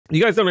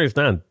You guys don't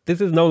understand.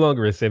 This is no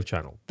longer a Civ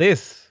channel.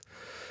 This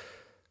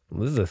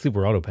is a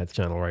Super Auto Pets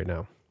channel right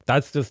now.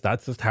 That's just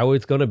how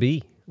it's gonna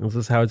be. This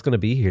is how it's gonna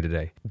be here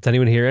today. Does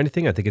anyone hear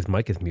anything? I think his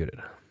mic is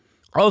muted.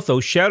 Also,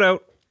 shout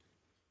out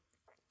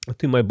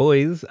to my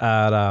boys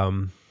at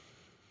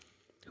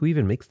who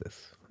even makes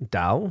this?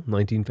 Dal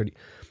 1930.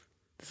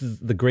 This is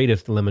the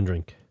greatest lemon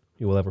drink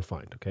you will ever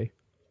find. Okay,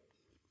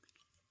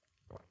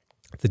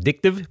 it's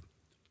addictive,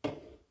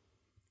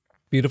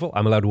 beautiful.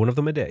 I'm allowed one of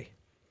them a day.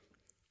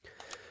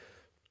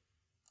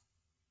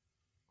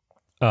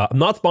 I'm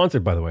not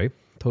sponsored, by the way.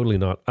 Totally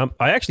not.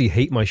 I actually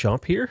hate my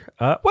shop here.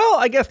 Well,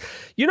 I guess,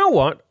 you know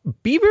what?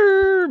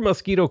 Beaver,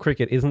 mosquito,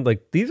 cricket isn't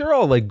like, these are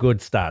all like good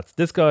stats.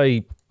 This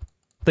guy,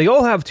 they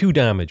all have 2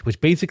 damage, which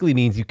basically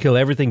means you kill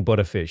everything but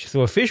a fish.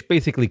 So a fish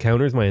basically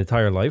counters my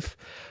entire life,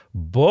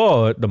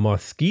 but the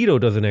mosquito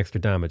does an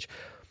extra damage.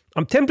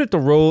 I'm tempted to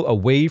roll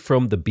away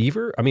from the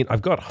beaver. I mean,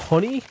 I've got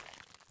honey.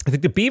 I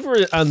think the beaver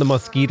and the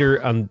mosquito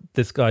and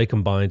this guy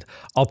combined,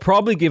 I'll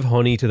probably give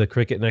honey to the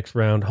cricket next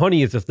round.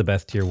 Honey is just the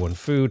best tier 1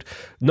 food.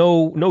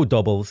 No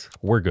doubles.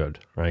 We're good,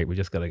 right? We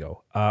just gotta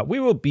go.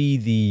 We will be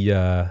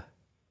the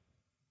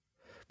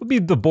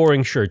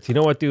boring shirts. You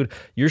know what, dude?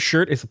 Your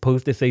shirt is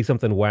supposed to say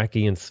something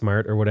wacky and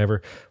smart or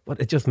whatever,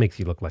 but it just makes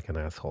you look like an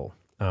asshole.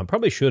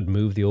 Probably should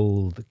move the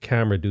old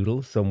camera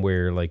doodle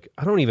somewhere, like,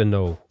 I don't even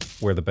know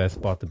where the best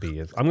spot to be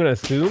is. I'm gonna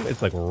assume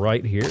it's like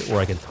right here where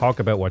I can talk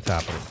about what's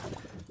happening.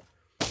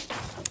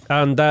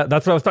 And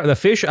that's what I was talking. The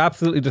fish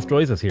absolutely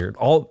destroys us here.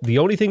 The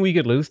only thing we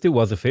could lose to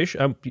was a fish.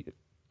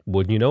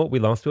 Wouldn't you know it? We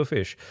lost to a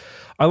fish.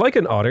 I like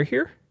an otter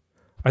here.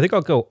 I think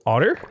I'll go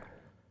otter.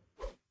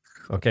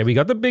 Okay, we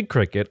got the big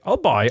cricket. I'll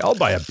buy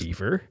a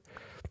beaver.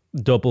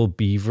 Double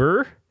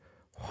beaver.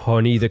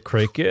 Honey the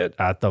cricket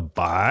at the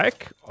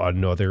back.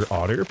 Another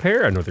otter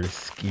pair. Another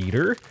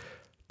skeeter.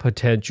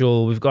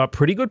 Potential. We've got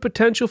pretty good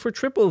potential for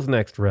triples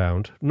next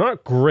round.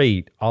 Not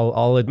great.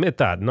 I'll admit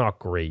that. Not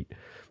great.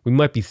 We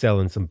might be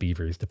selling some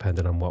beavers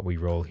depending on what we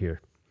roll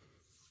here.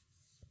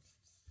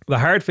 The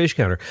hard fish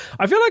counter.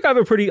 I feel like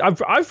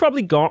I've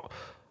probably got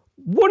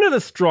one of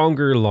the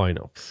stronger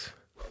lineups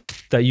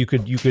that you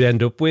could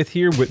end up with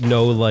here with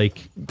no like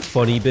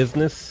funny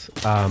business.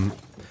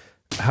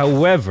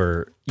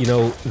 However, you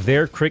know,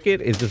 their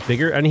cricket is just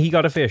bigger and he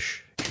got a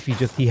fish.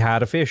 He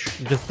had a fish.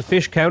 Just the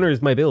fish counter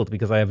is my build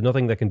because I have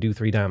nothing that can do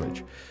 3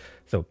 damage.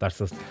 So that's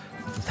just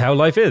how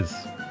life is.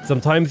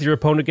 Sometimes your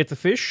opponent gets a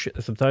fish.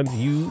 Sometimes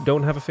you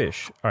don't have a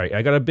fish. All right,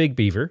 I got a big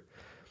beaver.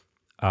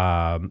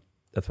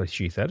 That's what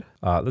she said.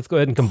 Let's go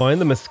ahead and combine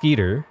the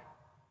mosquito.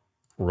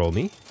 Roll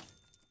me.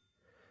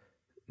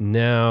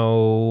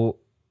 Now,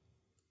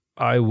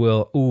 I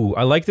will... Ooh,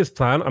 I like this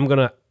plan. I'm going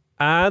to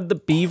add the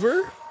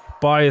beaver,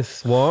 buy a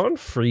swan,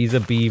 freeze a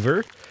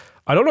beaver.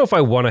 I don't know if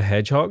I want a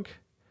hedgehog.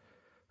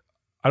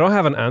 I don't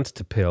have an ant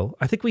to pill.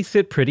 I think we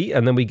sit pretty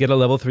and then we get a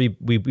level 3.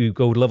 We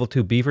go level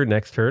 2 beaver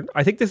next turn.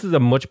 I think this is a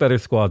much better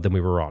squad than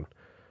we were on.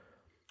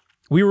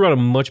 We were on a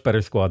much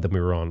better squad than we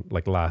were on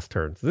like last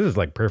turn. So this is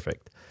like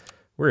perfect.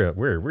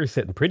 We're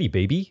sitting pretty,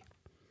 baby.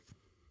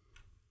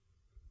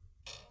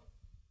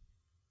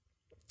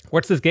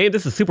 What's this game?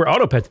 This is Super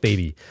Auto Pets,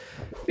 baby.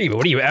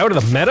 What are you, out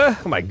of the meta?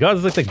 Oh my god, this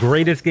is like the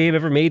greatest game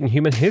ever made in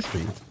human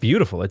history. It's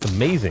beautiful. It's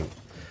amazing.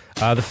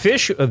 The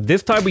fish,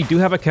 this time we do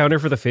have a counter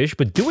for the fish,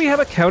 but do we have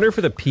a counter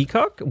for the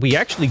peacock? We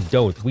actually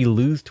don't. We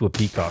lose to a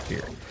peacock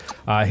here.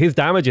 His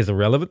damage is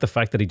irrelevant. The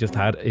fact that he just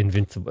had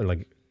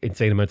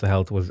insane amounts of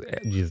health was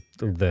just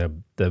the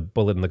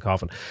bullet in the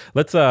coffin.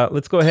 Let's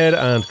go ahead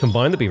and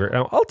combine the beaver.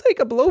 Now, I'll take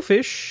a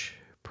blowfish,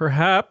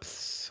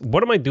 perhaps.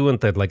 What am I doing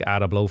to like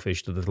add a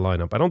blowfish to this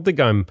lineup? I don't think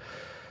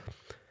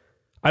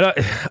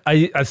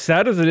as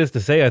sad as it is to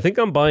say, I think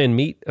I'm buying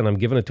meat and I'm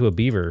giving it to a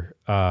beaver.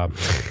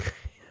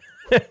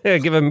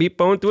 Give a meat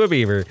bone to a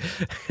beaver.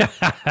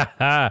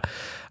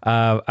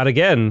 And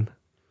again,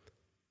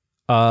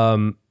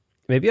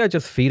 maybe I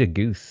just feed a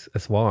goose, a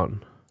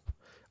swan.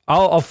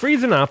 I'll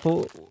freeze an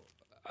apple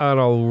and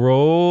I'll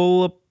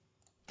roll.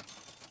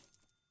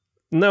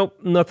 Nope,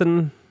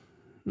 nothing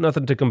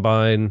to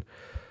combine.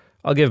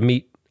 I'll give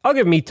meat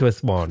to a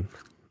swan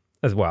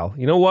as well.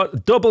 You know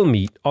what? Double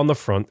meat on the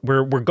front.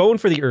 We're going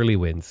for the early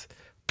wins.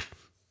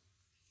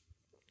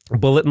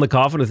 Bullet in the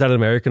coffin. Is that an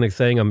American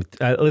saying?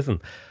 Listen.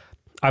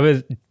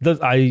 I've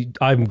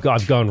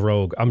gone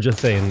rogue. I'm just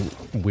saying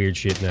weird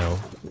shit now.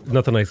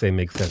 Nothing I say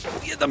makes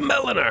sense. Yeah, the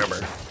melon armor.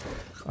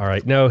 All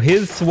right, now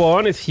his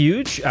swan is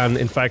huge, and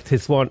in fact,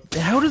 his swan.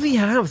 How does he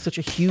have such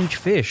a huge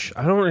fish?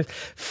 I don't.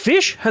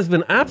 Fish has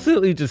been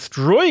absolutely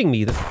destroying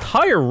me this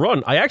entire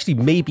run. I actually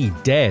may be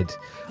dead.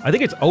 I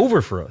think it's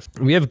over for us.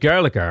 We have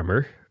garlic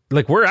armor.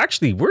 Like we're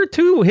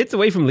 2 hits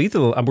away from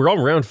lethal, and we're on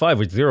round 5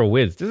 with 0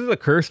 wins. This is a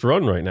cursed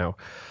run right now.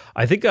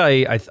 I think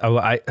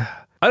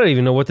I don't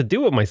even know what to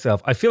do with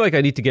myself. I feel like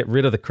I need to get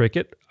rid of the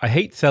cricket. I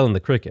hate selling the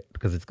cricket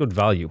because it's good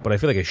value, but I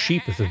feel like a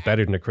sheep is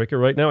better than a cricket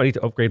right now. I need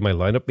to upgrade my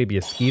lineup, maybe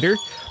a skeeter.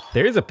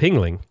 There's a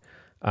pingling.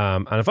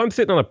 And if I'm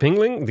sitting on a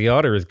pingling, the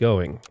otter is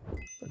going.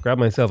 I'll grab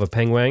myself a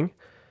pengwang.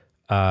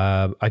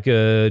 I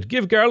could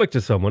give garlic to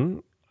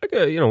someone.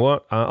 You know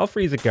what? I'll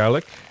freeze a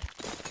garlic.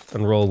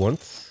 and roll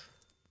once.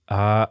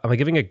 Am I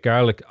giving it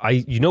garlic?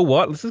 You know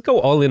what? Let's just go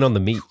all in on the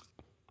meat.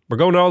 We're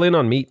going all in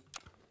on meat.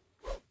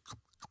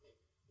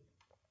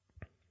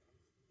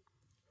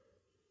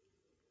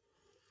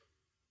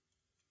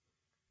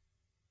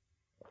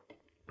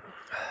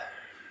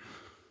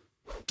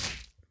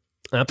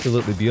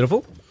 Absolutely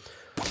beautiful.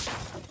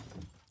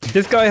 If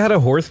this guy had a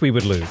horse, we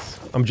would lose.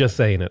 I'm just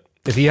saying it.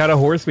 If he had a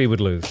horse, we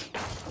would lose.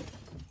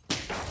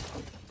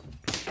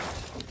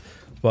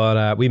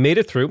 But we made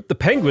it through. The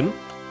penguin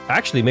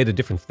actually made a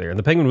difference there, and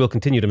the penguin will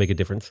continue to make a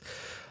difference.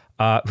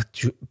 I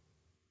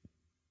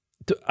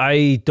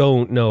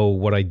don't know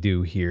what I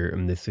do here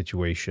in this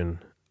situation.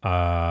 Do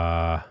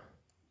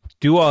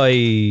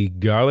I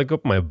garlic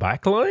up my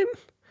backline?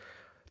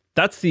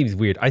 That seems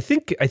weird. I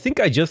think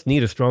I just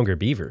need a stronger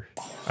beaver.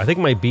 I think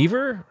my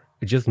beaver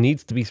just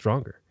needs to be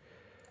stronger.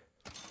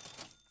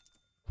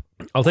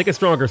 I'll take a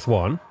stronger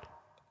swan.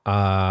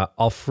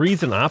 I'll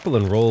freeze an apple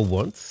and roll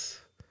once.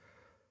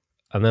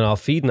 And then I'll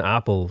feed an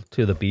apple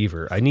to the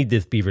beaver. I need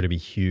this beaver to be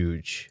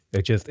huge.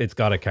 It's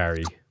got to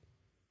carry.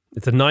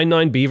 It's a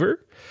 9/9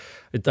 beaver.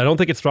 I don't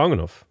think it's strong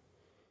enough.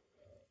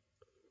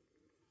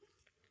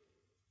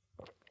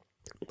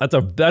 That's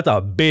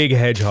a big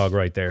hedgehog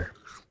right there.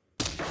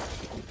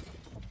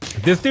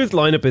 This dude's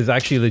lineup is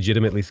actually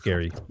legitimately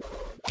scary.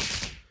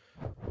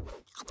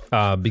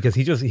 Because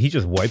he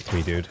just wiped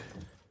me, dude.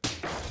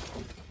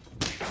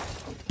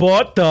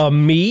 But the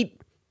meat.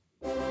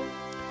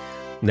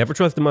 Never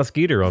trust a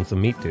mosquito on some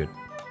meat, dude.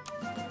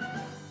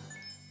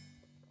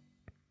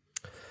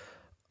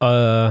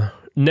 Now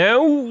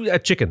a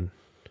chicken.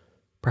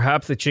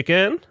 Perhaps a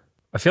chicken?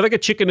 I feel like a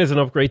chicken is an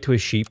upgrade to a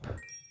sheep.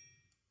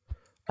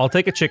 I'll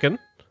take a chicken.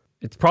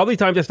 It's probably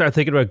time to start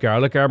thinking about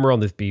garlic armor on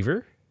this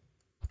beaver.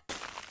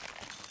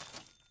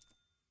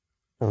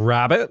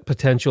 Rabbit,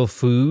 potential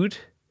food.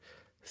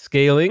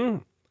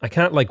 Scaling. I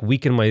can't like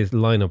weaken my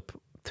lineup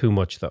too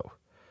much though.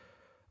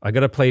 I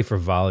gotta play for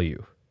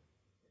value.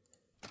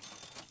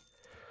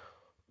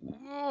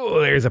 Ooh,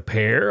 there's a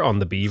pear on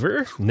the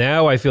beaver.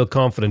 Now I feel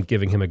confident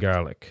giving him a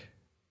garlic.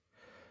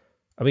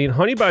 I mean,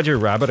 honey badger,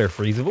 rabbit are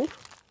freezable.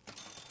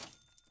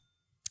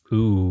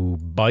 Ooh,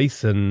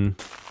 bison.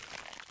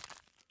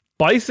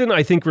 Bison,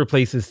 I think,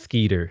 replaces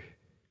Skeeter.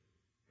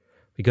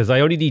 Because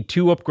I only need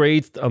 2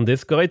 upgrades on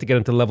this guy to get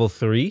him to level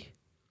 3.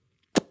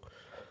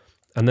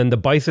 And then the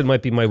bison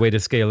might be my way to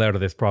scale out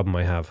of this problem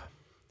I have.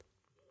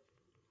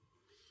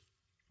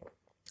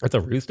 It's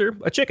a rooster?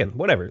 A chicken,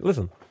 whatever.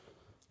 Listen,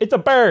 it's a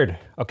bird,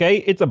 okay?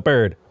 It's a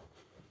bird.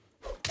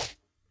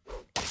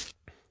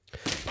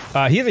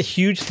 He has a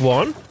huge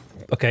swan.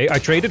 Okay, I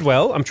traded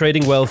well. I'm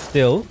trading well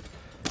still.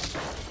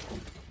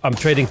 I'm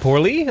trading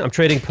poorly. I'm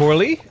trading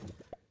poorly.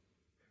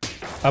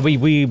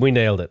 We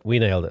nailed it. We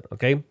nailed it,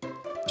 okay?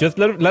 Just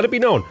let it be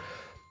known.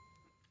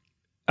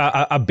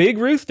 A big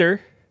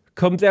rooster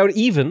comes out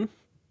even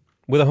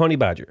with a honey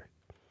badger.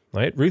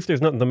 Right?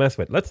 Rooster's nothing to mess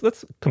with.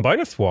 Let's combine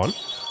a swan.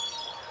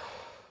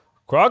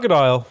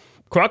 Crocodile.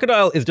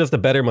 Crocodile is just a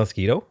better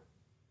mosquito.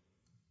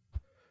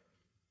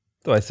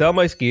 So I sell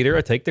my skeeter,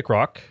 I take the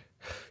croc.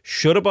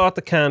 Should have bought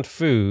the canned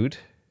food.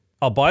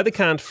 I'll buy the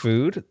canned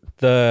food.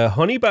 The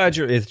honey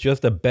badger is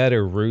just a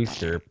better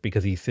rooster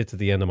because he sits at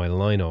the end of my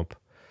lineup.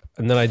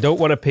 And then I don't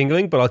want a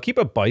pingling, but I'll keep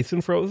a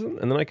bison frozen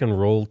and then I can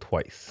roll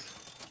twice.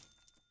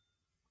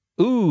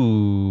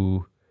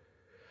 Ooh.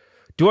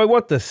 Do I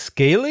want the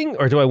scaling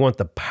or do I want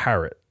the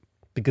parrot?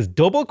 Because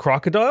double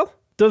crocodile?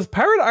 Does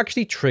parrot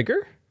actually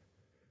trigger?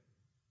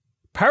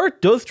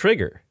 Parrot does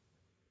trigger.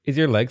 Is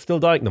your leg still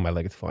dying? No, my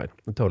leg is fine.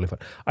 I'm totally fine.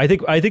 I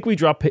think we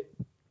drop...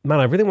 Man,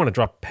 I really want to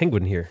drop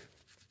penguin here.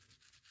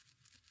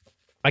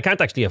 I can't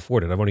actually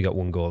afford it. I've only got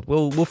 1 gold.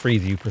 We'll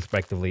freeze you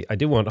prospectively. I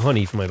do want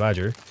honey for my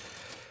badger.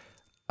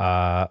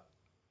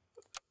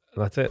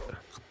 That's it.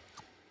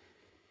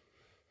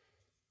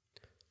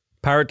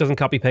 Parrot doesn't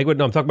copy penguin?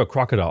 No, I'm talking about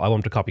crocodile. I want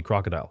him to copy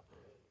crocodile.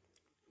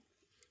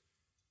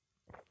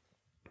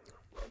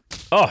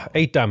 Oh,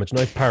 8 damage.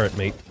 Nice parrot,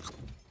 mate.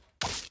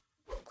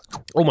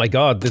 Oh my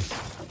god, this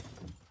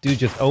dude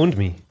just owned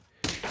me.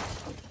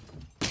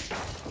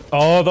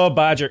 Oh, the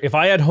badger. If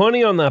I had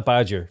honey on that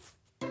badger,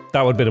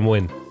 that would have been a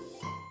win.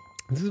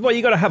 This is why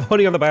you gotta have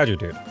honey on the badger,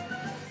 dude.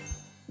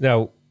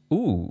 Now,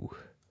 ooh.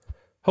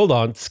 Hold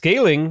on.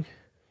 Scaling.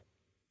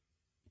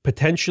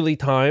 Potentially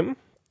time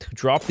to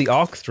drop the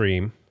ox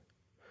stream.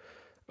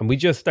 And we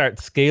just start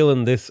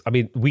scaling this. I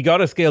mean, we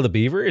gotta scale the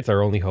beaver. It's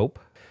our only hope.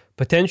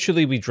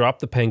 Potentially we drop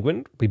the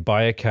penguin. We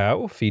buy a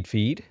cow.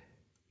 Feed.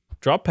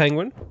 Drop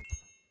penguin.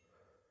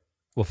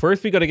 Well,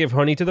 first we got to give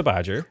honey to the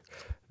badger.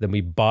 Then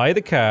we buy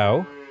the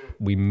cow.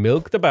 We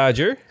milk the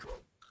badger.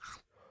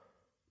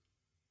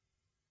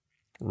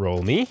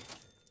 Roll me.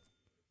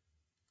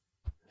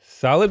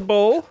 Salad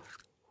bowl.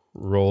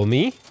 Roll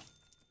me.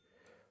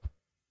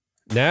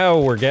 Now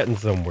we're getting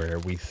somewhere.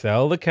 We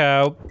sell the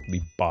cow.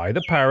 We buy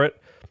the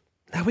parrot.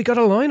 Now we got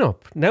a lineup.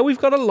 Now we've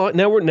got a line.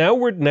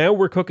 Now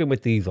we're cooking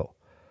with diesel.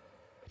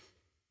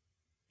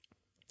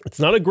 It's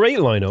not a great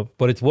lineup,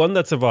 but it's one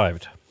that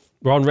survived.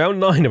 We're on round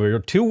 9 and we're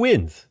 2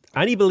 wins.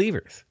 Any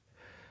believers?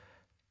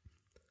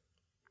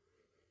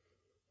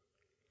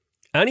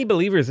 Any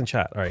believers in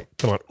chat? All right,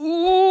 come on.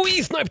 Ooh,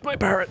 he sniped my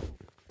parrot.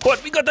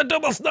 But we got the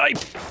double snipe.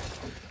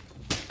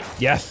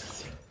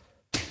 Yes.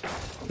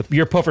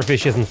 Your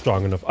pufferfish isn't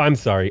strong enough. I'm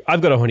sorry.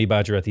 I've got a honey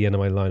badger at the end of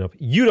my lineup.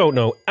 You don't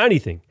know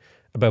anything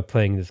about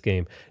playing this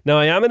game. Now,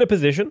 I am in a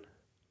position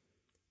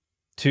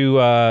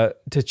to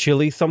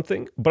chili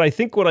something, but I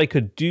think what I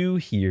could do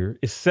here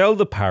is sell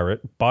the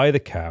parrot, buy the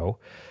cow,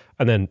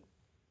 and then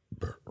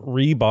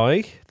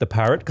rebuy the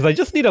parrot, because I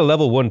just need a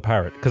level 1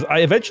 parrot, because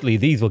eventually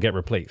these will get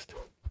replaced.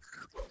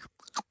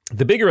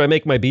 The bigger I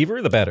make my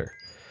beaver, the better.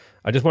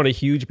 I just want a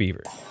huge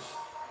beaver.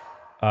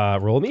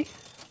 Roll me.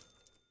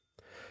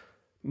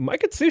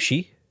 Might get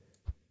sushi.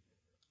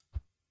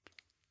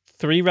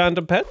 3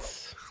 random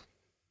pets.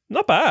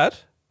 Not bad.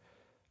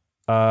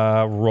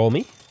 Roll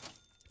me.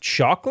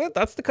 Chocolate?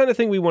 That's the kind of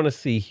thing we want to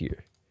see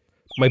here.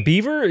 My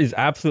beaver is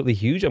absolutely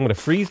huge. I'm going to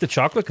freeze the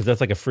chocolate because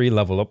that's like a free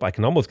level up. I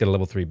can almost get a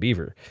level 3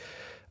 beaver.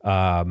 We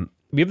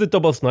have the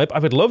double snipe. I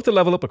would love to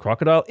level up a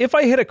crocodile. If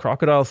I hit a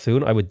crocodile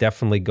soon, I would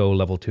definitely go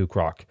level 2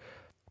 croc.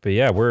 But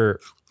yeah, we're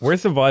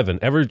surviving.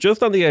 We're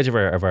just on the edge of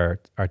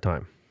our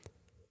time.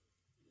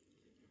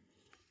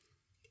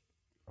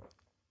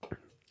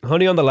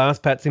 Honey on the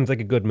last pet seems like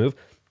a good move.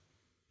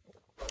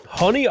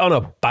 Honey on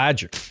a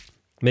badger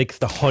makes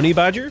the honey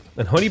badger,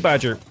 and honey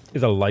badger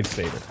is a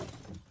lifesaver.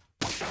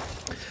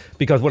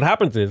 Because what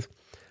happens is,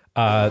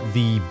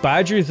 the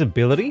badger's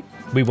ability,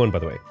 we won by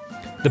the way,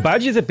 the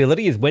badger's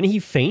ability is when he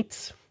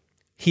faints,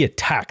 he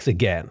attacks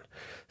again.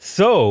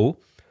 So,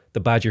 the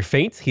badger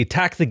faints, he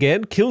attacks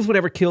again, kills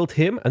whatever killed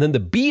him, and then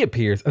the bee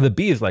appears, and the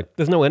bee is like,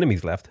 there's no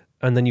enemies left,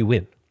 and then you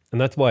win. And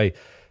that's why,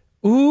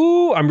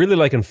 ooh, I'm really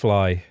liking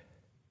fly.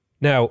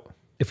 Now,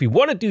 if we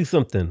want to do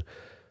something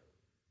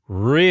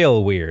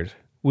real weird,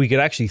 we could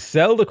actually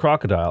sell the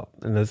crocodile,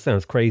 and this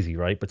sounds crazy,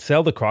 right? But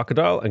sell the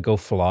crocodile and go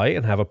fly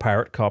and have a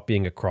parrot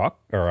copying a croc,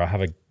 or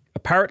have a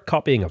parrot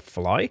copying a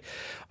fly.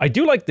 I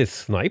do like this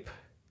snipe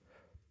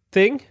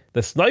thing.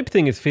 The snipe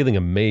thing is feeling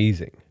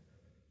amazing,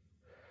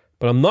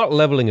 but I'm not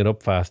leveling it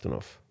up fast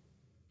enough.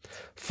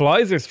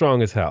 Flies are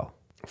strong as hell.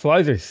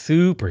 Flies are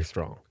super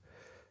strong.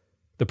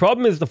 The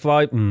problem is the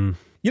fly.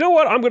 You know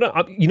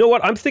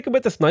what? I'm sticking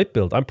with the snipe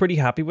build. I'm pretty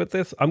happy with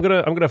this. I'm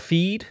gonna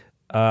feed.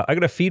 I'm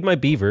gonna feed my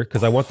beaver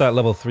because I want that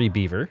level 3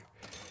 beaver.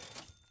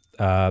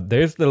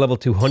 There's the level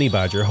 2 honey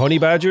badger. Honey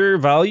badger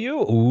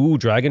value. Ooh,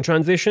 dragon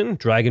transition.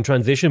 Dragon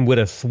transition with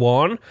a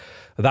swan.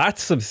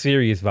 That's some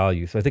serious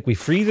value. So I think we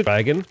freeze a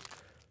dragon.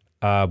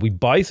 We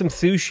buy some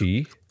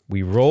sushi.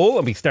 We roll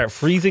and we start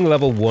freezing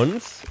level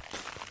 1s.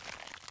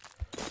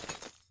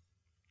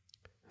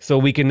 So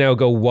we can now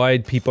go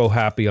wide peepo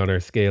happy on our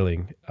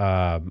scaling.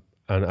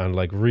 And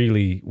like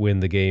really win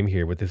the game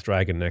here with this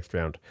dragon next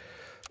round.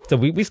 So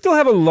we still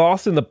have a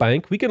loss in the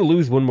bank. We can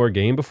lose one more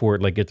game before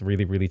it like gets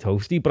really, really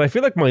toasty. But I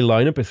feel like my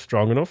lineup is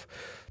strong enough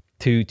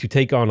to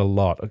take on a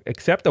lot,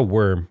 except a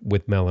worm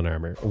with melon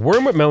armor. A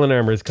worm with melon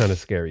armor is kind of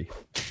scary.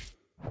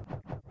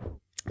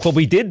 But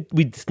we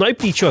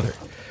sniped each other.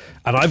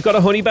 And I've got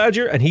a honey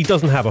badger and he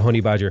doesn't have a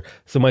honey badger.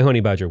 So my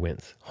honey badger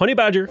wins. Honey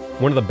badger,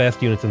 one of the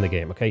best units in the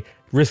game, okay?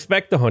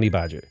 Respect the honey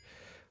badger.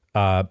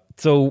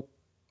 So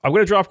I'm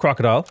going to drop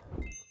crocodile.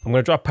 I'm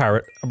going to drop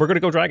parrot. And we're going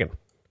to go dragon.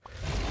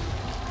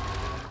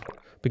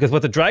 Because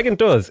what the dragon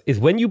does is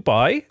when you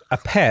buy a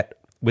pet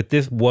with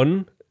this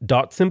 1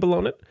 dot symbol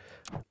on it,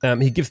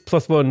 he gives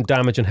 +1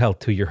 damage and health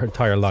to your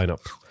entire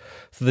lineup.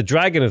 So the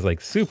dragon is like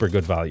super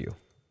good value.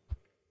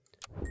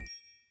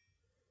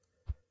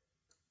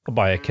 I'll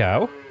buy a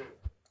cow.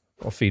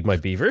 I'll feed my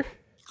beaver.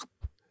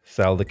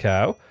 Sell the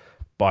cow.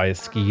 Buy a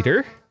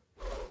skeeter.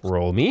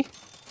 Roll me.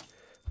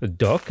 A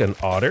duck, an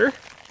otter.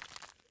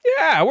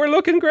 Yeah, we're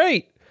looking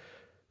great.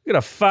 We got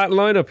a fat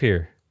lineup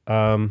here.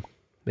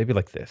 Maybe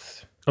like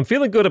this. I'm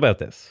feeling good about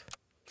this.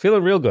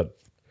 Feeling real good.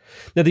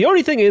 Now, the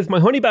only thing is my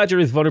honey badger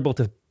is vulnerable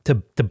to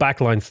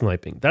backline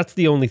sniping. That's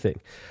the only thing.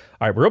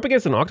 All right, we're up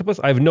against an octopus.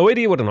 I have no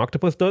idea what an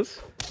octopus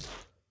does.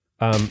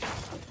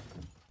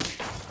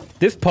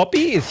 This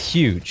puppy is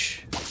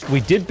huge. We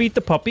did beat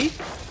the puppy,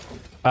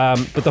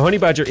 but the honey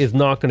badger is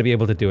not going to be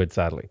able to do it,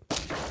 sadly.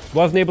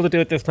 Wasn't able to do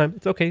it this time.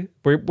 It's okay.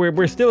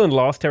 We're still in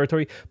lost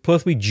territory.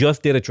 Plus, we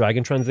just did a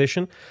dragon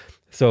transition.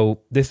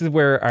 So this is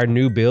where our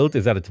new build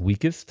is at its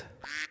weakest.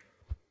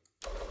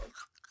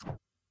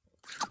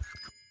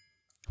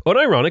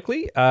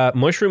 Unironically,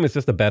 mushroom is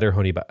just a better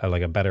honey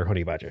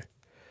badger.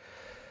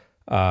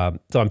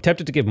 So I'm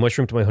tempted to give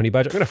mushroom to my honey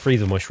badger. I'm going to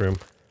freeze a mushroom.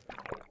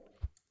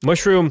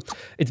 Mushroom,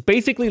 it's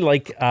basically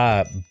like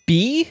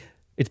bee.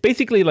 It's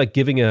basically like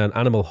giving an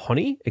animal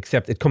honey,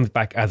 except it comes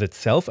back as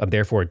itself, and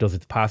therefore it does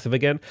its passive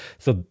again.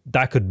 So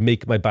that could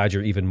make my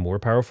badger even more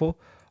powerful.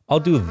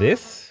 I'll do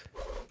this,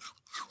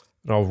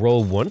 and I'll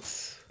roll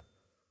once.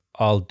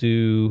 I'll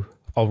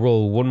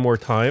roll one more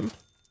time,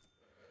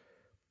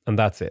 and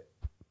that's it.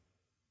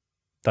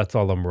 That's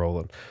all I'm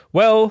rolling.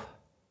 Well,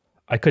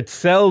 I could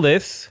sell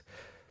this.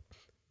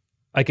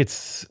 I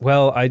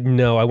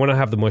want to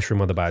have the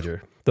mushroom on the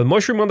badger. The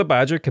mushroom on the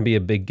badger can be a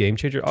big game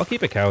changer. I'll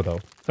keep a cow though.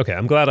 Okay,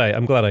 I'm glad I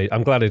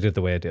did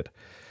the way I did.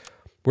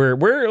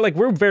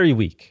 We're very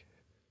weak.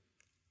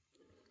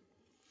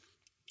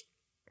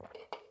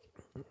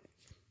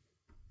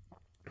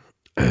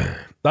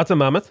 That's a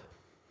mammoth.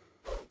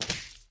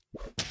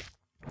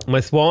 My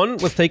swan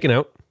was taken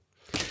out.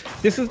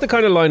 This is the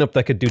kind of lineup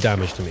that could do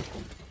damage to me.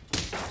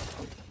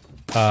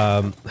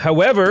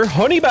 However,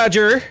 honey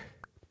badger...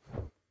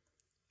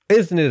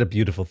 Isn't it a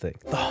beautiful thing?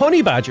 The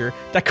honey badger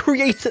that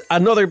creates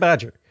another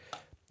badger.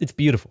 It's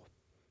beautiful.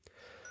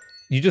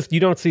 You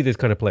don't see this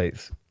kind of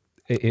plays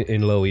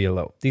in low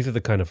ELO. These are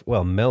the kind of,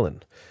 well,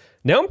 melon.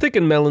 Now I'm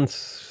thinking melon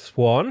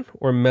swan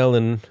or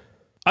melon.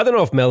 I don't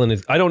know if melon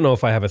is, I don't know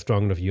if I have a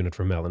strong enough unit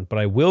for melon, but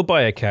I will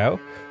buy a cow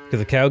because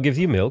a cow gives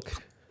you milk.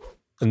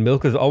 And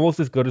milk is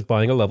almost as good as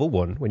buying a level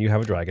 1 when you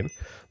have a dragon.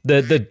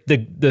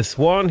 The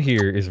swan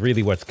here is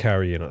really what's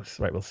carrying us.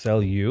 Right, we'll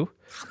sell you.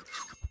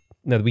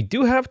 Now, we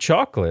do have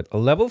chocolate. A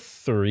level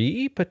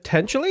 3,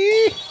 potentially?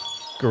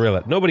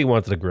 Gorilla. Nobody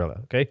wanted a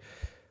gorilla, okay?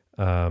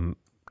 And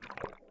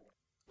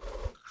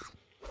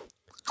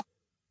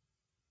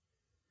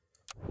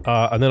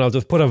then I'll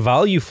just put a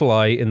value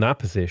fly in that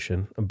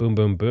position. And boom,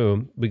 boom,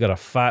 boom. We got a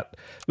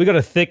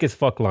thick as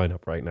fuck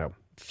lineup right now.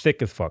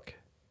 Thick as fuck.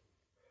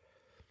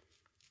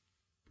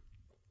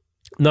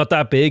 Not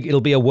that big.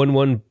 It'll be a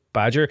 1-1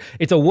 badger.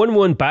 It's a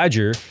 1-1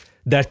 badger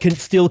that can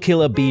still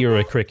kill a bee or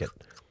a cricket.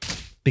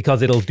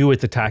 Because it'll do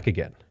its attack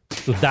again.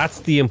 So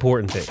that's the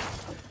important thing.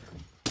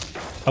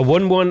 A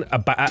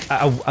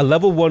 1-1, a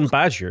level 1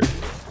 badger.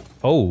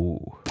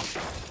 Oh.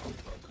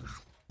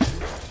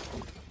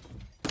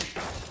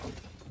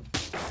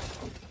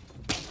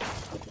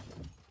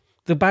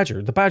 The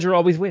badger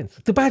always wins.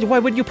 The badger, why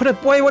would you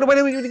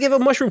give a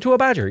mushroom to a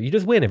badger? You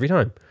just win every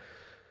time.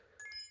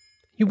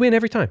 You win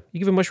every time. You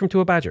give a mushroom to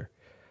a badger.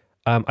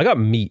 I got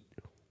meat.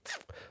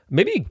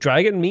 Maybe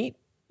dragon meat.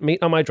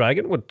 Meat on my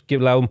dragon would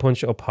allow him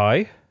punch up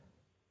high.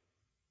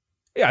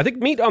 Yeah, I think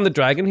meat on the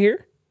dragon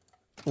here.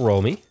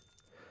 Roll me.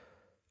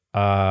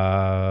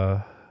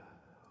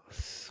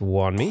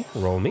 Swan me.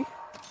 Roll me.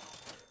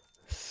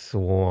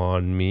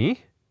 Swan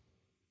me.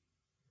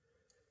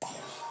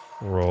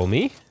 Roll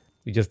me.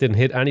 We just didn't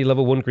hit any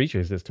level 1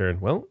 creatures this turn.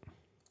 Well.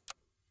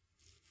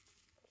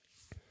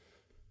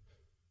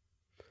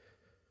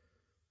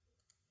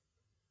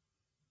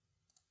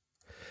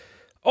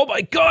 Oh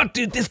my god,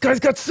 dude, this guy's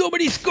got so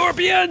many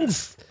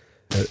scorpions!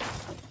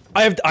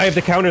 I have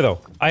the counter though.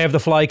 I have the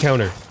fly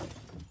counter.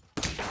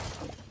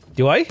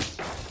 Do I?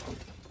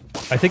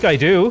 I think I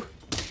do.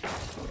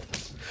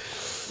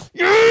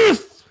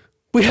 Yes!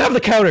 We have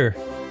the counter!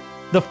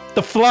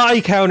 The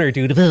fly counter,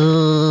 dude.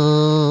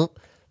 The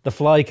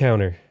fly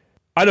counter.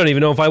 I don't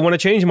even know if I want to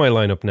change my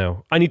lineup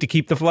now. I need to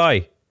keep the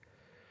fly.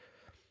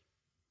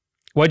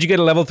 Why'd you get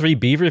a level 3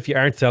 beaver if you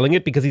aren't selling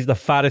it? Because he's the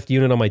fattest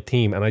unit on my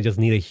team and I just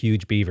need a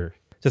huge beaver.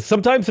 Just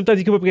sometimes you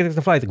come up against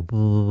the fly. It's like,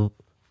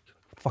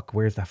 fuck,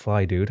 where's that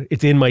fly, dude?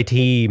 It's in my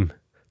team.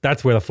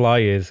 That's where the fly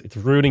is. It's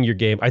ruining your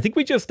game. I think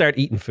we just start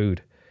eating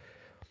food.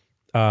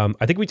 I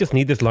think we just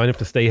need this lineup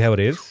to stay how it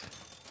is.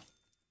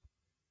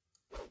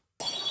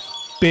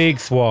 Big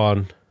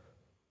swan.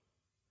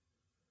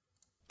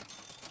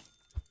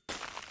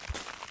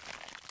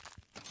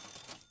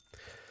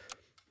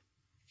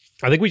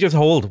 I think we just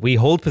hold. We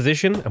hold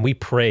position and we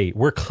pray.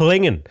 We're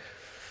clinging.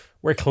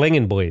 We're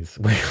clinging, boys.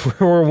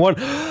 We're one.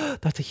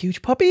 That's a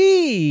huge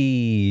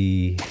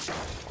puppy.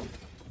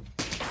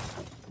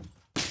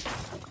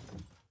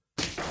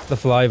 The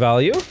fly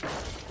value.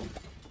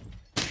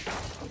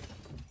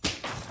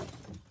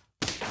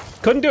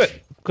 Couldn't do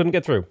it. Couldn't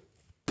get through.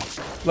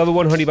 Level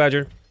 1 honey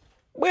badger.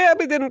 Well,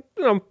 we didn't,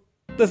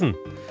 listen.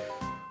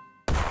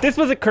 This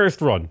was a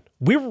cursed run.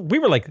 We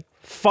were like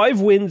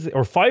 5 wins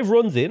or 5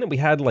 runs in and we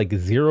had like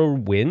 0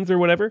 wins or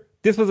whatever.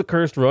 This was a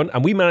cursed run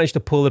and we managed to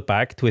pull it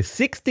back to a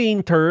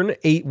 16 turn,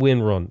 8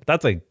 win run.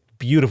 That's like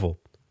beautiful.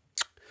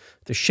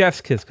 It's a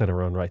chef's kiss kind of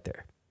run right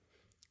there.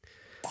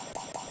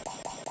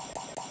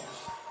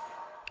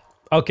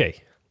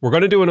 Okay, we're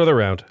going to do another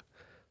round.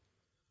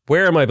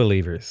 Where are my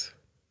believers?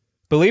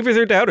 Believers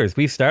or doubters?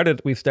 We've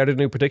started a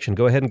new prediction.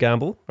 Go ahead and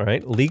gamble. All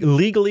right,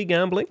 legally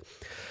gambling.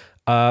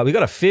 We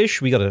got a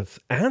fish, we got an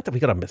ant, we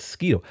got a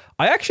mosquito.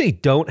 I actually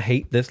don't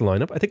hate this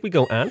lineup. I think we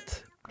go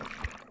ant.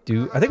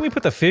 I think we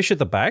put the fish at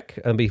the back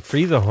and we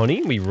freeze the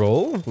honey. We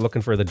roll,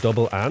 looking for the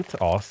double ant.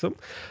 Awesome.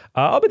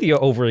 I'll be the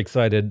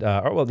overexcited,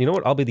 or well, you know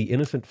what? I'll be the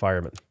innocent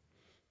fireman.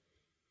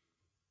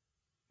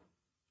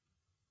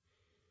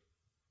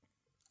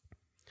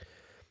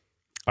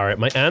 All right,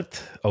 my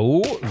ant.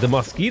 Oh, the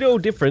mosquito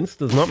difference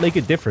does not make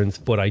a difference,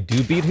 but I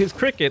do beat his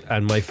cricket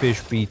and my fish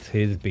beats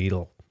his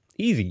beetle.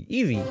 Easy,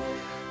 easy.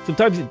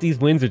 Sometimes these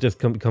wins are just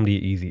come to you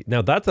easy.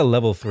 Now, that's a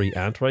level 3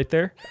 ant right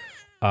there.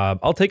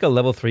 I'll take a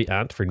level 3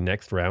 ant for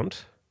next round.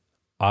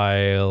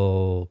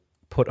 I'll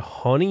put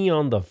honey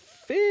on the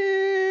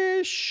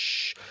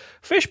fish.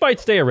 Fish might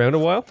stay around a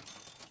while.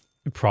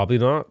 Probably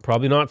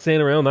not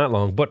staying around that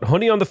long. But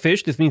honey on the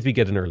fish, this means we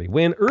get an early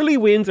win. Early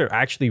wins are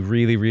actually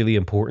really, really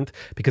important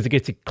because it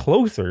gets you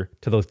closer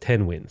to those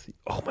 10 wins.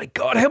 Oh my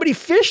god, how many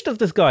fish does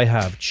this guy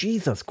have?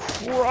 Jesus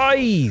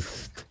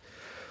Christ.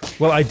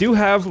 Well, I do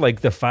have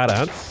like the fat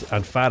ants,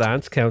 and fat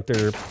ants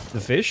counter the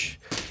fish,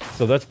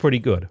 so that's pretty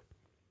good.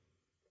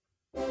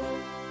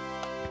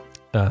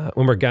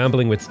 When we're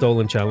gambling with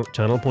stolen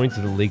channel points,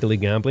 is it legally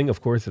gambling?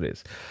 Of course it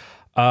is.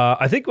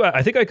 I think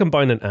I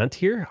combine an ant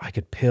here. I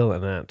could pill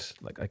an ant.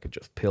 Like I could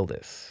just pill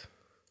this.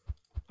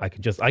 I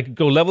could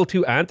go level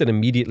 2 ant and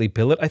immediately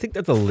pill it. I think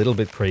that's a little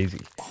bit crazy.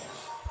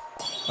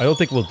 I don't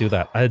think we'll do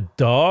that. A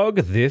dog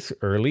this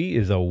early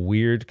is a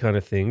weird kind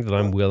of thing that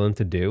I'm willing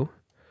to do.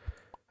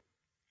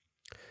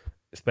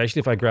 Especially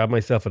if I grab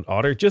myself an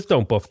otter. Just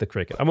don't buff the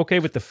cricket. I'm okay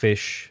with the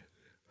fish.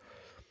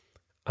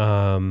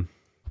 I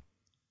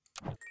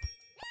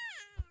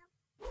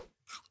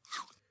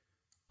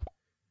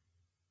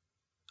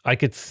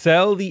could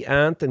sell the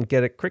ant and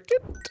get a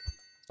cricket.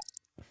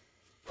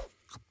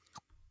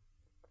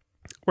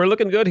 We're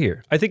looking good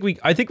here. I think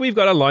we've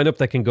got a lineup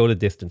that can go the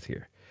distance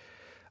here.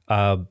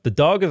 The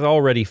dog is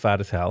already fat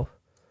as hell.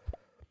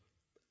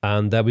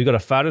 And we've got a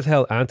fat as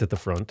hell ant at the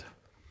front.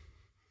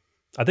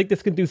 I think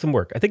this can do some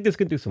work.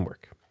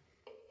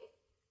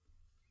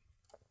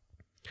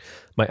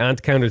 My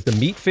ant counters the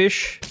meat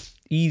fish.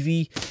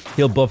 Easy.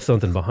 He'll buff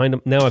something behind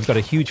him. Now I've got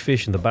a huge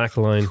fish in the back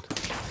line.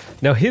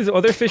 Now his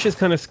other fish is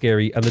kind of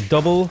scary. And the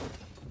double...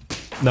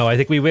 No, I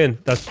think we win.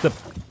 It's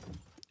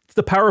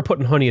the power of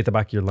putting honey at the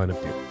back of your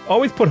lineup, dude.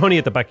 Always put honey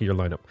at the back of your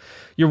lineup.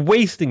 You're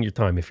wasting your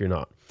time if you're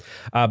not.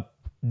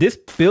 This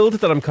build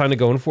that I'm kind of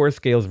going for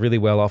scales really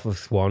well off of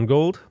Swan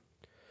Gold.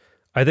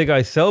 I think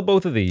I sell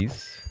both of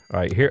these. All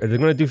right, here, they're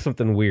going to do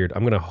something weird.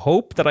 I'm going to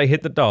hope that I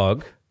hit the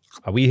dog.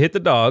 We hit the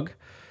dog.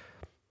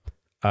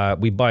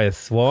 We buy a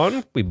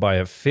swan. We buy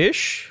a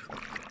fish.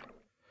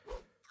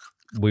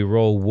 We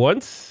roll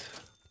once.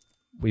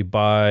 We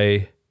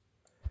buy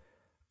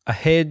a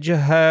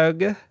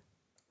hedgehog.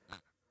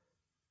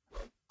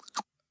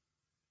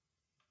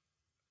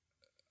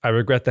 I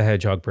regret the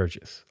hedgehog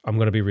purchase. I'm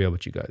going to be real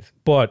with you guys.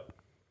 But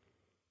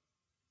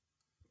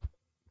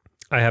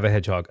I have a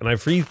hedgehog. And I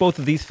freeze both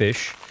of these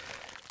fish.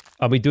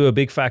 We do a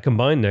big fat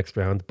combine next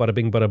round. Bada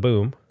bing, bada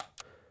boom.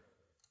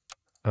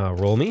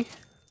 Roll me.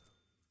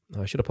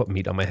 I should have put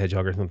meat on my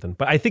hedgehog or something.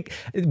 But I think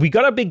we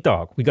got a big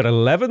dog. We got an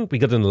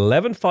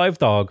 11-5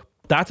 dog.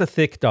 That's a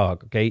thick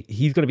dog. Okay.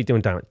 He's going to be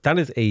doing damage. That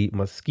is a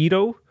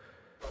mosquito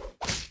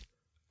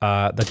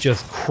that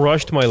just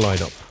crushed my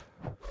lineup.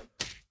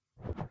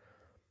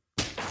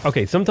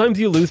 Okay, sometimes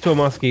you lose to a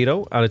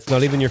mosquito and it's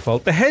not even your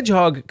fault. The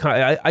hedgehog,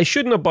 I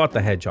shouldn't have bought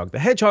the hedgehog. The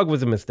hedgehog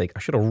was a mistake. I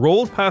should have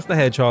rolled past the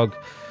hedgehog.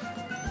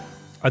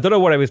 I don't know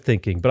what I was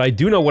thinking, but I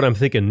do know what I'm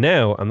thinking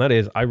now, and that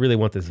is I really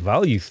want this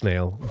value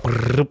snail.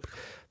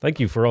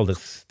 Thank you for all the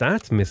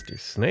stats, Mr.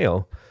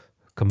 Snail.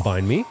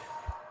 Combine me.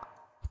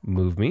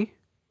 Move me.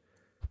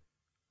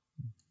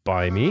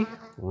 Buy me.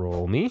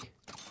 Roll me.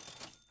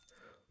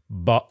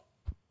 Buy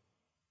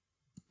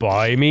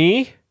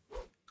me.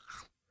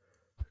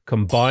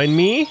 Combine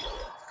me.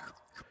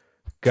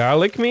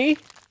 Garlic me.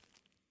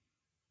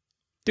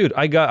 Dude,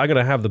 I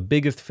gotta have the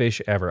biggest fish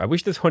ever. I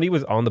wish this honey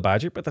was on the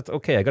badger, but that's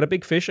okay. I got a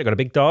big fish. I got a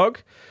big dog.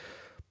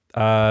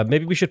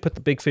 Maybe we should put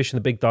the big fish and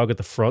the big dog at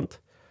the front.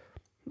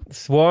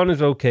 Swan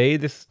is okay.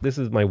 This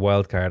is my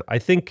wild card. I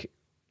think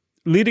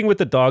leading with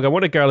the dog. I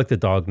want to garlic the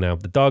dog now.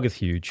 The dog is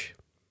huge.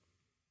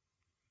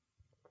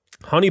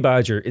 Honey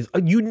badger is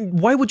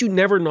why would you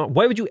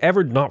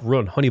ever not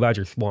run honey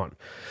badger swan?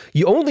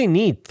 You only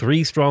need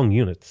 3 strong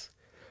units.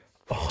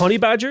 Honey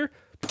badger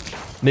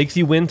makes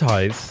you win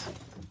ties.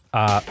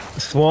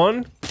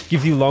 Swan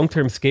gives you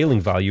long-term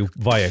scaling value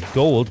via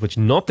gold, which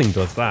nothing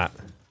does that.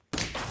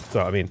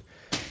 So I mean,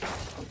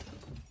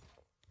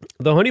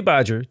 the honey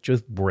badger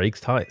just breaks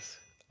ties.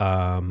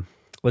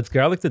 Let's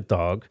garlic the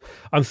dog.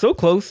 I'm so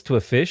close to a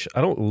fish.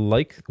 I don't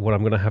like what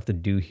I'm gonna have to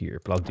do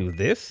here, but I'll do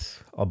this.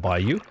 I'll buy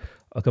you.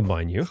 I'll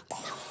combine you.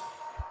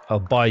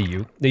 I'll buy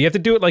you. Now you have to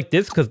do it like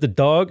this because the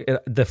dog,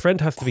 the friend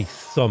has to be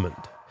summoned,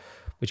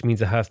 which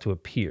means it has to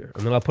appear.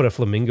 And then I'll put a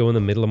flamingo in the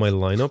middle of my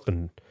lineup,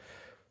 and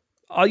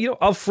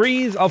I'll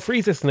freeze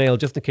a snail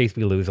just in case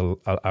we lose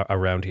a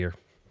round here.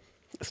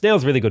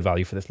 Snail's really good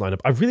value for this lineup.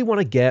 I really want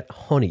to get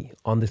honey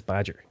on this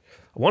badger.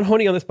 I want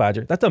honey on this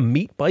badger. That's a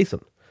meat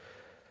bison.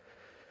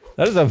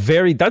 That's a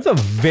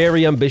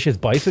very ambitious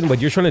bison, but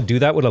you're trying to do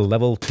that with a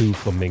level 2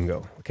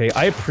 flamingo. Okay,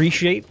 I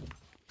appreciate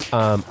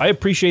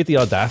the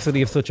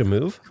audacity of such a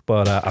move,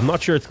 but I'm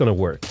not sure it's going to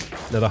work.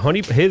 Now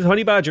his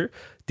honey badger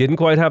didn't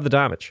quite have the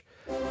damage.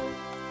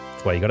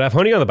 That's why you got to have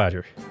honey on the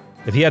badger.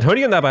 If he had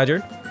honey on that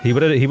badger, he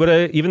would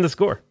have evened the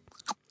score.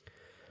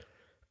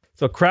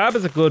 So crab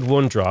is a good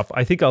 1-drop.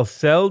 I think I'll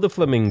sell the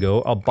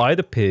flamingo. I'll buy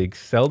the pig,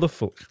 sell the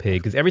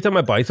pig, because every time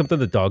I buy something,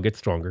 the dog gets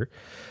stronger.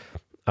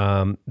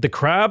 The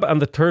crab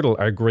and the turtle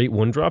are great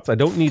 1-drops. I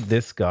don't need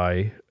this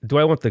guy. Do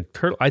I want the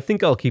turtle? I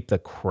think I'll keep the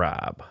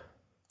crab.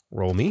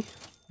 Roll me.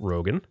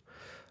 Rogan.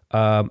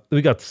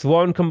 We got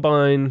swan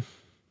combine.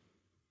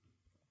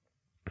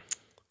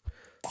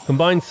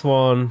 Combine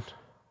swan.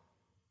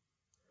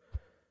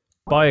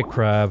 Buy a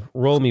crab.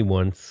 Roll me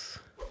once.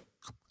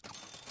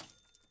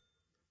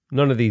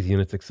 None of these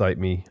units excite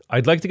me.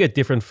 I'd like to get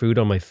different food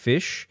on my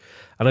fish.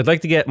 And I'd like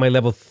to get my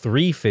level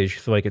 3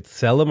 fish so I could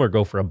sell them or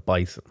go for a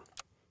bison.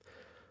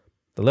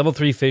 The level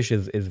 3 fish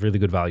is really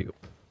good value.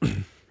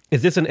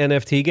 Is this an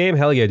NFT game?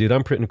 Hell yeah, dude.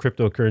 I'm printing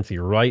cryptocurrency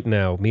right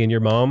now. Me and your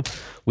mom,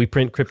 we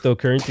print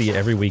cryptocurrency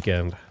every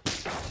weekend.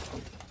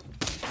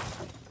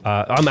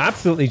 I'm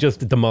absolutely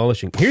just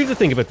demolishing. Here's the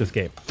thing about this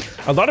game.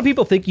 A lot of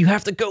people think you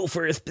have to go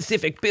for a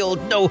specific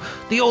build. No,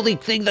 the only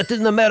thing that's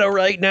in the meta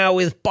right now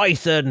is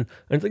Bison. And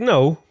it's like,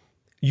 no.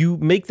 You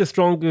make the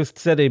strongest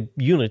set of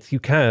units you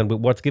can with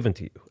what's given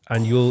to you,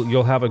 and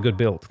you'll have a good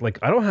build. Like,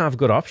 I don't have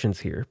good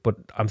options here, but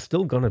I'm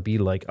still gonna be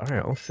like, all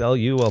right, I'll sell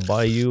you, I'll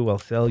buy you, I'll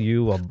sell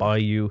you, I'll buy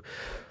you.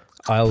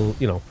 I'll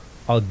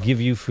give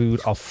you food.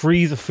 I'll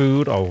freeze a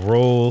food. I'll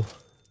roll.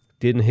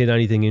 Didn't hit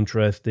anything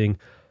interesting.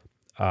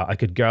 I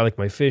could garlic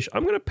my fish.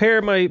 I'm gonna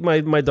pair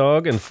my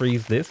dog and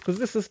freeze this because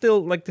this is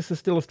still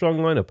a strong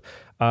lineup.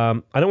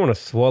 I don't want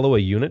to swallow a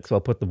unit, so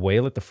I'll put the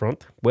whale at the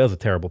front. Whale's a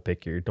terrible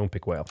pick here. Don't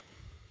pick whale.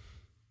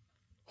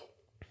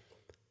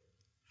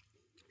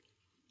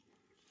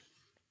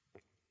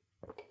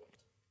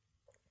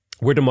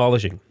 We're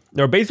demolishing.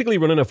 They're basically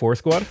running a 4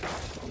 squad,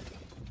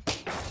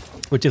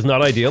 which is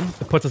not ideal.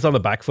 It puts us on the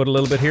back foot a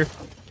little bit here.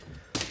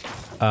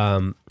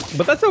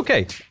 But that's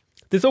okay.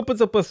 This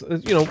opens up us,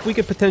 we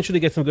could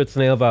potentially get some good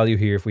snail value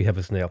here if we have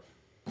a snail.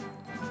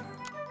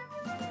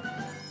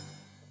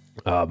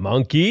 A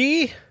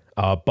monkey,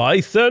 a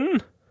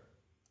bison.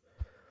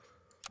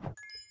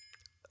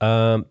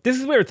 This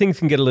is where things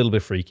can get a little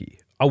bit freaky.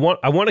 I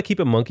want to keep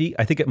a monkey.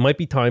 I think it might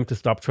be time to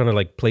stop trying to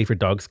like play for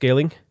dog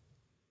scaling.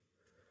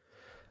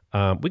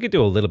 We could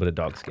do a little bit of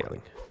dog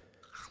scaling.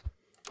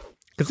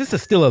 Because this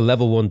is still a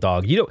level 1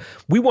 dog.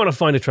 We want to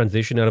find a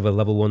transition out of a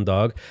level 1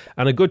 dog.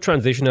 And a good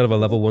transition out of a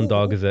level 1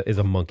 dog is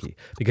a monkey.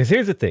 Because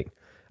here's the thing.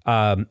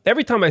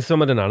 Every time I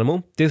summon an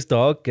animal, this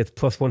dog gets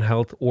 +1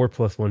 health or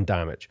 +1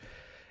 damage.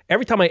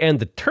 Every time I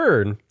end the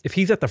turn, if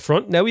he's at the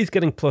front, now he's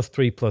getting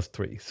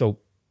 +3/+3. So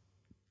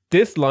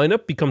this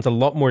lineup becomes a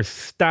lot more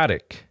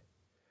static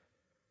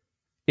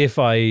if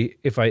I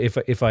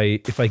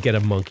get a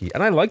monkey.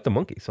 And I like the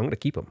monkey, so I'm going to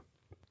keep him.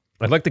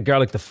 I'd like to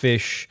garlic the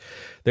fish.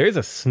 There's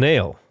a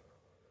snail.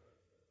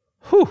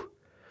 Whew.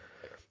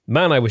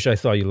 Man, I wish I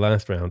saw you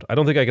last round. I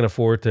don't think I can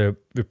afford to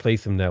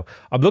replace him now.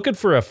 I'm looking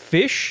for a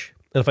fish.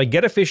 And if I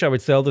get a fish, I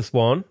would sell the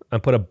swan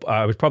and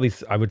I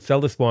would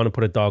sell the swan and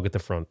put a dog at the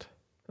front.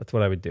 That's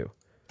what I would do.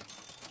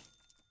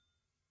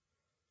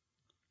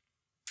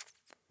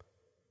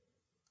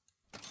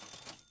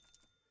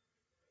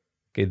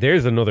 Okay,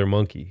 there's another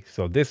monkey.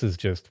 So this is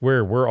just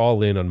we're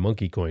all in on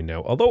monkey coin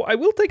now. Although I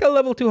will take a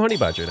level 2 honey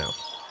badger now.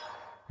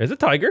 There's a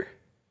tiger.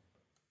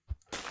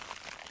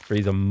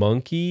 Freeze a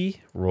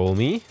monkey. Roll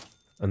me.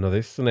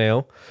 Another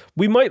snail.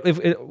 We might,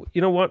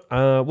 you know what?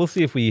 We'll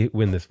see if we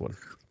win this one.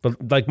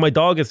 But like my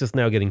dog is just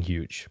now getting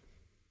huge.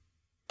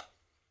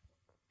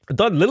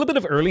 A little bit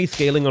of early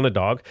scaling on a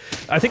dog.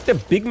 I think the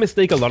big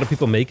mistake a lot of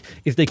people make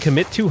is they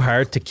commit too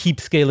hard to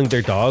keep scaling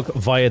their dog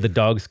via the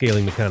dog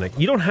scaling mechanic.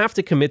 You don't have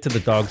to commit to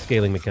the dog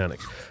scaling mechanic.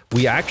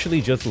 We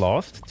actually just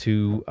lost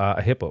to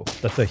a hippo.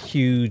 That's a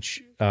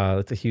huge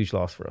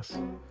loss for us.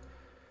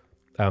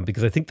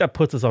 Because I think that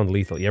puts us on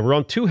lethal. Yeah, we're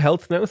on 2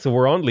 health now, so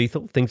we're on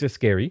lethal. Things are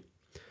scary.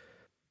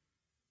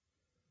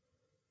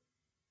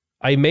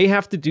 I may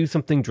have to do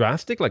something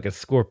drastic like a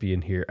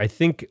scorpion here. I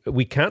think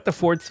we can't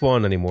afford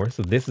swan anymore,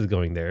 so this is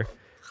going there.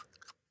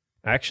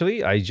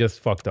 Actually, I just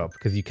fucked up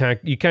because you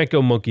can't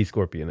go monkey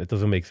scorpion. It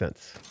doesn't make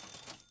sense.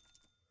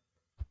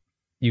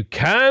 You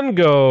can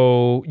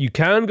go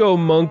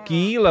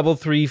monkey level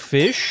 3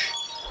 fish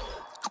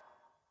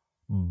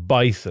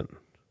bison.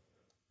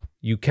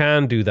 You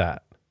can do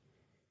that.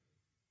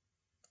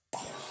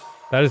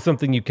 That is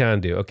something you can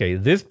do. Okay,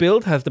 this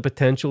build has the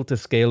potential to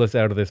scale us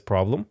out of this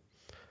problem.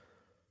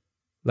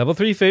 Level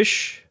 3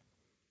 fish.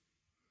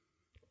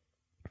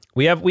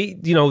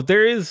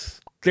 There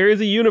is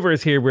a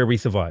universe here where we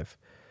survive.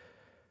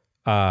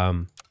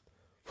 Because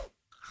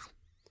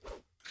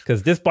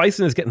this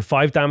bison is getting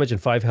 5 damage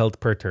and 5 health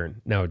per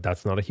turn. Now,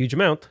 that's not a huge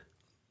amount.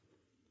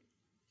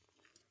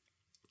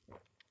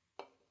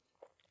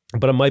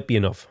 But it might be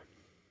enough.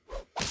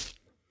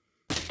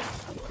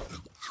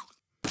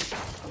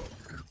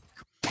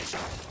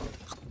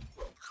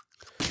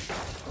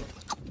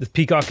 This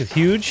peacock is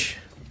huge.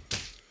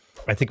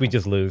 I think we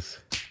just lose.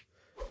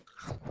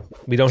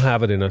 We don't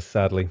have it in us,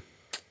 sadly.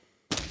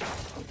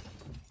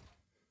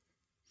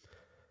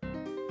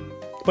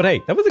 But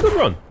hey, that was a good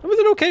run. That was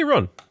an okay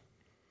run.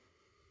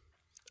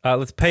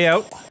 Let's pay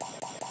out.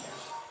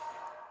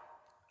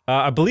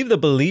 I believe the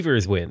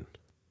believers win.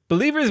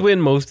 Believers win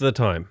most of the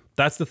time.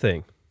 That's the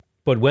thing.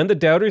 But when the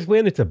doubters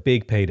win, it's a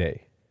big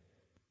payday.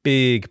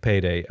 Big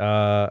payday.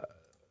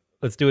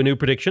 Let's do a new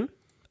prediction.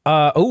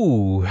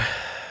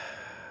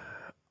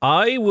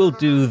 I will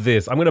do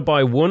this. I'm going to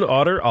buy 1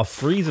 otter. I'll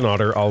freeze an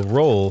otter. I'll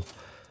roll.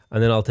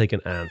 And then I'll take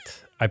an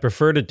ant. I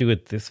prefer to do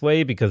it this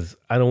way because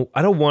I don't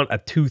want a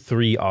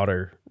 2-3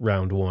 otter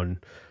round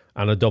 1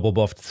 and a double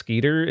buffed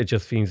skeeter. It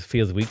just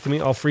feels weak to me.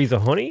 I'll freeze a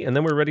honey and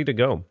then we're ready to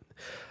go.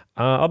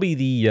 I'll be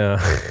the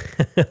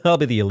I'll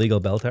be the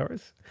illegal bell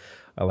towers.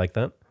 I like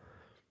that.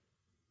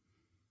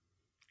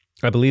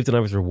 I believed and I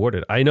was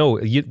rewarded. I know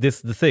this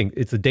is the thing.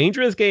 It's a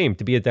dangerous game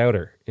to be a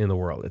doubter in the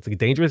world. It's a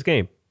dangerous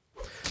game.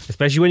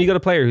 Especially when you got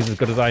a player who's as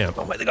good as I am.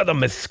 Oh my god, the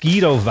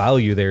mosquito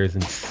value there is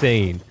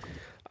insane.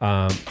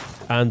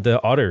 And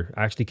the otter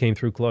actually came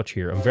through clutch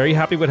here. I'm very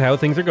happy with how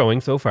things are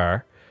going so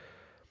far.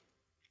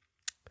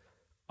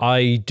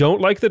 I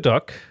don't like the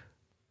duck.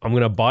 I'm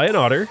going to buy an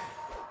otter.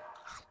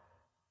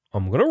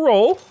 I'm going to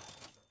roll.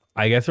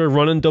 I guess we're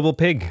running double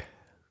pig.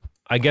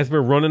 I guess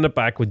we're running it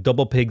back with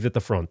double pigs at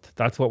the front.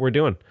 That's what we're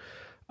doing.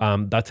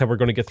 That's how we're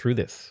going to get through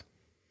this.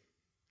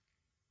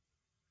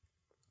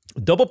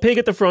 Double pig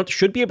at the front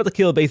should be able to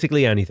kill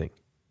basically anything.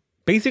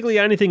 Basically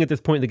anything at this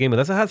point in the game.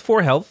 Unless it has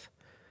 4 health.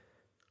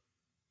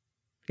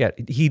 Yeah,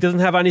 he doesn't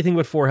have anything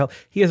with 4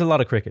 health. He has a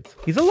lot of crickets.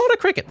 He's a lot of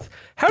crickets.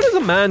 How does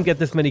a man get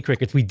this many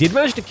crickets? We did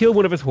manage to kill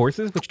one of his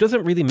horses, which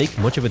doesn't really make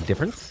much of a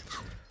difference.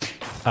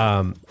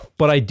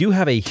 But I do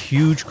have a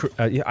huge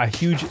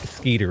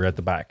skeeter at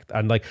the back.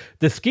 And like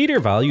the skeeter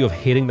value of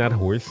hitting that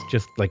horse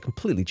just like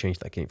completely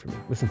changed that game for me.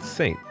 It was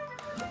insane.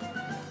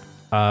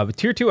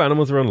 Tier 2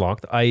 animals are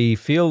unlocked. I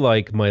feel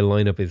like my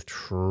lineup is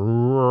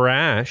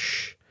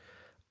trash.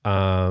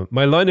 My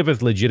lineup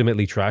is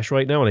legitimately trash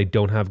right now, and I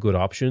don't have good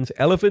options.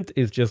 Elephant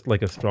is just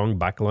like a strong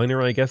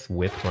backliner, I guess,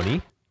 with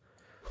honey.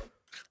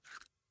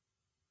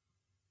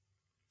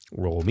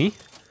 Roll me.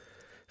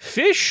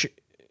 Fish.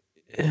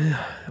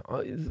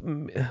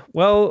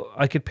 Well,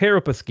 I could pair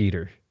up a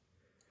skeeter,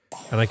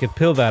 and I could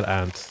pill that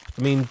ant.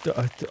 I mean,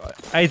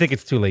 I think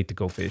it's too late to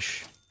go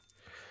fish.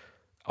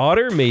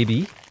 Otter,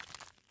 maybe.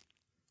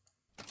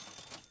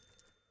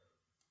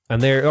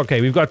 And there,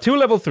 okay, we've got 2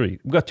 level 3.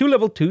 We've got 2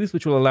 level 2s,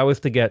 which will allow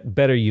us to get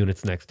better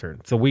units next turn.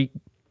 So we're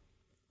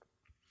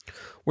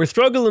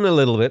struggling a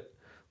little bit,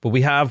 but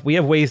we have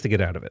ways to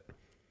get out of it.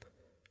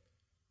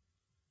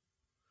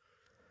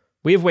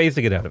 We have ways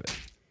to get out of it.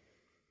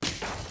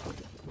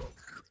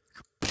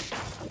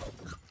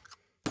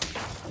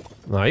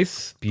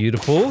 Nice,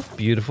 beautiful,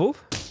 beautiful.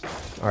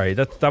 All right,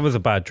 that was a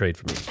bad trade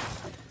for me.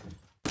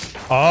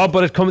 Oh,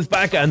 but it comes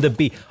back and the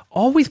bee.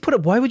 Always put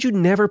it. Why would you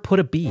never put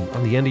a bee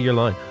on the end of your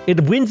line?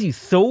 It wins you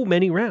so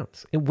many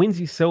rounds. It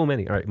wins you so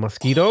many. All right,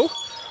 mosquito.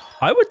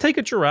 I would take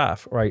a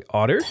giraffe. All right,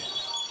 otter.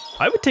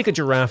 I would take a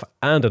giraffe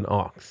and an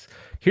ox.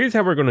 Here's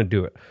how we're going to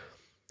do it.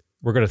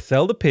 We're going to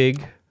sell the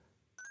pig.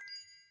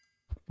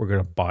 We're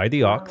going to buy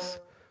the ox.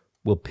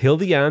 We'll pill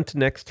the ant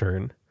next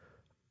turn.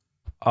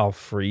 I'll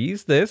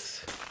freeze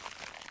this.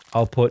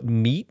 I'll put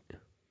meat.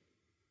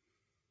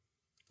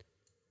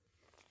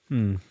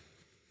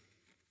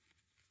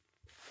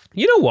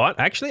 You know what?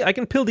 Actually, I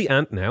can pill the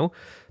ant now,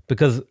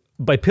 because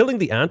by pilling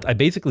the ant,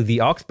 the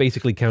ox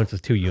basically counts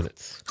as 2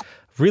 units.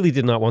 Really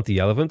did not want the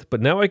elephant, but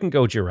now I can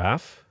go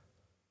giraffe.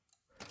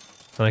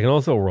 And I can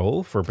also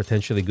roll for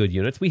potentially good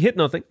units. We hit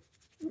nothing.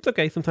 It's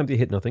okay, sometimes you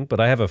hit nothing,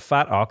 but I have a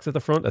fat ox at the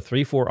front, a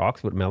 3/4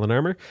 ox with melon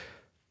armor.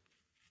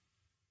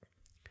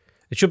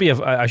 It should be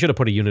I should have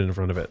put a unit in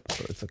front of it,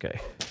 but it's okay.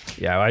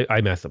 Yeah,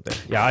 I messed up there.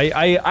 Yeah,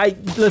 I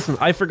listen,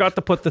 I forgot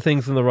to put the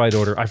things in the right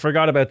order. I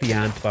forgot about the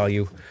ant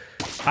value.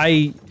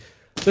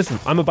 Listen,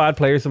 I'm a bad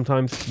player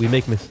sometimes. We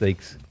make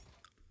mistakes.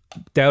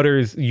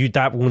 Doubters,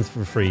 that one's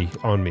for free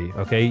on me,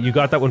 okay? You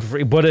got that one for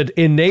free, but it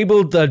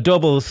enabled the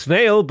double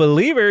snail,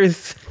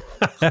 believers.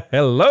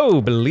 Hello,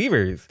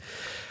 believers.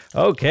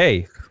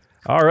 Okay.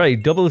 All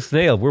right, double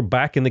snail. We're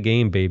back in the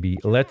game, baby.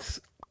 Let's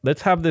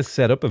have this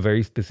set up a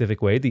very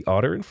specific way. The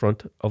otter in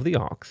front of the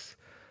ox.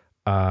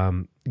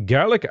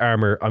 Garlic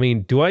armor. I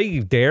mean,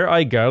 dare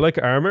I garlic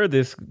armor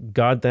this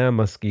goddamn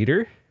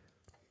mosquito?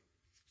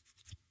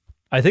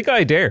 I think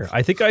I dare.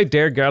 I think I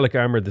dare garlic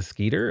armor the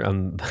skeeter,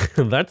 and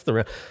that's the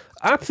round.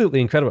 Absolutely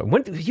incredible.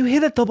 When you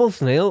hit a double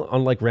snail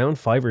on like round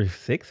 5 or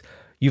 6,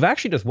 you've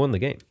actually just won the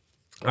game.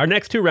 Our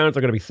next 2 rounds are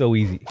going to be so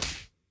easy.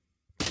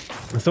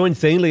 So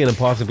insanely and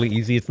impossibly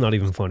easy, it's not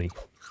even funny.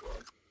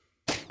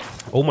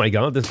 Oh my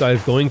god, this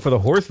guy's going for the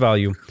horse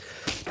value.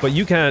 But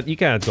you can't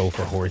go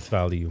for horse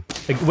value.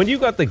 Like, when you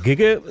got the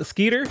giga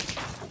skeeter,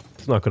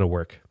 it's not going to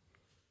work.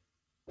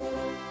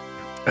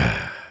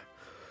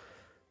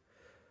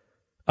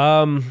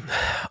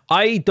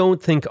 I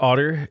don't think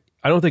otter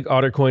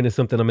coin is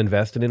something I'm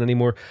invested in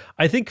anymore.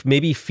 I think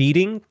maybe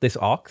feeding this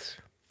ox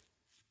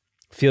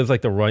feels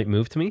like the right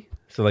move to me.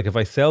 So like if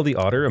I sell the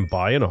otter and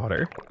buy an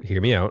otter, hear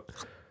me out,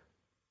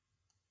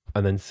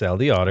 and then sell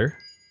the otter,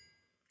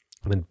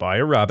 and then buy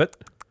a rabbit,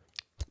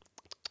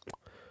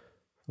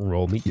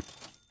 roll me,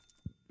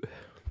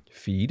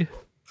 feed.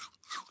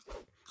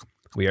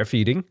 We are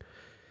feeding.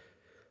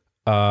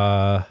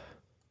 No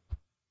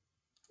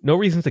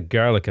reason to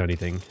garlic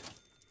anything.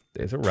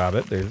 There's a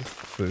rabbit. There's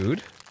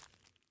food.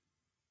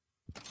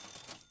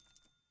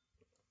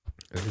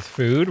 There's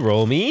food.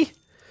 Roll me.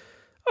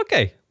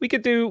 Okay, we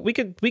could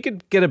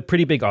get a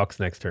pretty big ox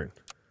next turn.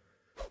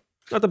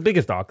 Not the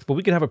biggest ox, but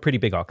we could have a pretty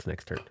big ox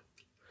next turn.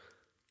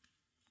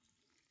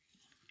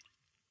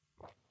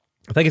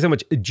 Thank you so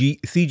much,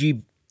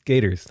 CG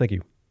Gators. Thank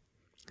you,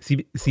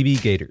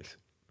 CB Gators.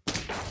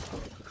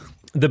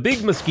 The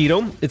big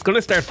mosquito, it's going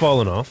to start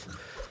falling off,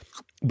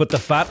 but the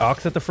fat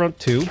ox at the front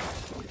too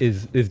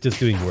is just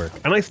doing work.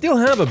 And I still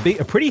have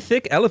a pretty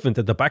thick elephant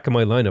at the back of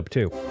my lineup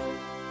too.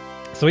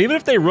 So even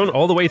if they run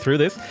all the way through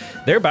this,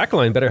 their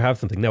backline better have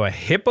something. Now a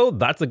hippo,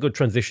 that's a good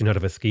transition out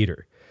of a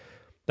skeeter.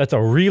 That's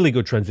a really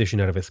good transition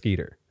out of a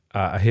skeeter.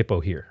 A hippo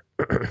here.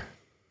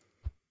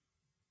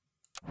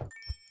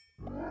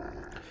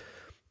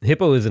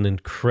 Hippo is an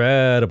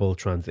incredible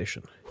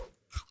transition.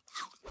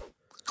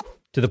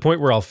 To the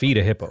point where I'll feed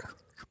a hippo.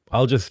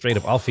 I'll just straight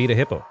up, I'll feed a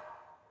hippo.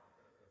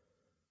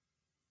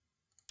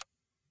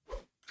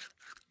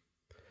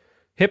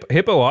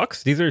 Hippo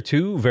ox, these are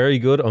two very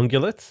good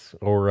ungulates.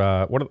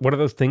 Or what are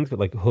those things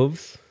with like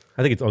hooves?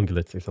 I think it's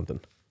ungulates or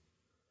something.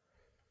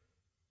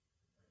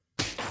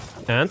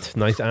 Ant,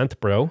 nice ant,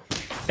 bro.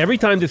 Every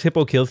time this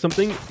hippo kills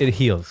something, it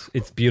heals.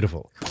 It's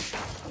beautiful.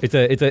 It's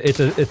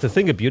a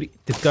thing of beauty.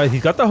 This guy,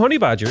 he's got the honey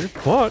badger,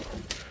 but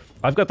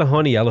I've got the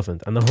honey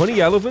elephant. And the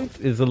honey elephant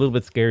is a little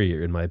bit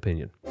scarier, in my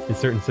opinion, in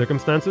certain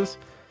circumstances.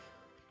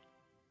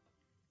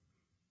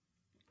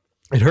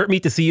 It hurt me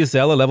to see you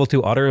sell a level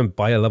 2 otter and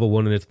buy a level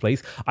 1 in its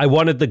place. I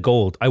wanted the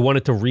gold. I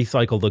wanted to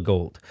recycle the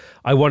gold.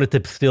 I wanted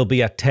to still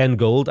be at 10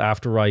 gold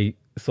after I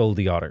sold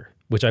the otter,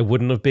 which I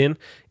wouldn't have been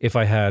if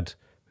I had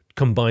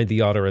combined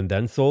the otter and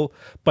then sold.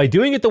 By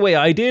doing it the way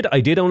I did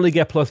only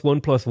get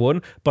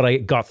 +1/+1, but I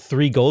got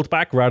 3 gold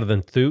back rather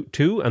than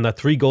 2, and that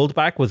 3 gold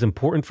back was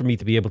important for me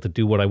to be able to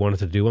do what I wanted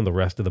to do on the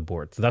rest of the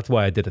board. So that's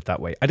why I did it that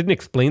way. I didn't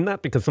explain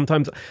that because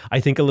sometimes I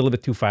think a little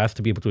bit too fast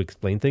to be able to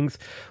explain things.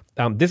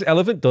 This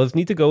elephant does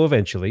need to go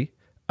eventually.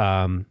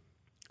 But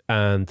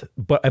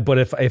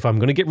if I'm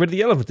going to get rid of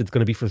the elephant, it's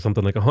going to be for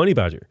something like a honey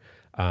badger.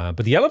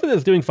 But the elephant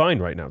is doing fine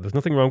right now. There's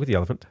nothing wrong with the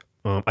elephant.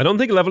 I don't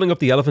think leveling up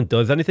the elephant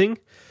does anything.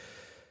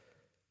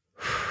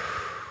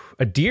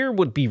 A deer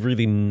would be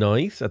really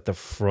nice at the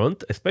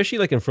front, especially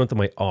like in front of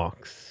my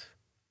ox.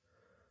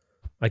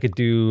 I could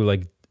do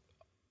like,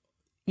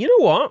 you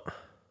know what?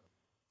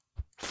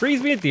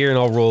 Freeze me a deer and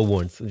I'll roll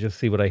once and just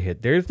see what I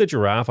hit. There's the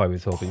giraffe I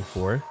was hoping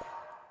for.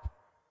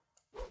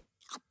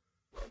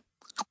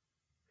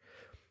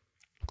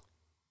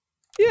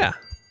 Yeah,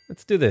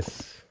 let's do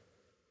this.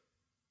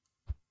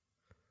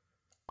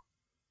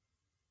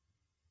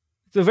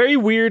 It's a very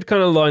weird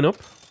kind of lineup.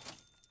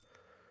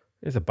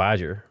 There's a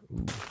badger.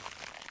 Ooh.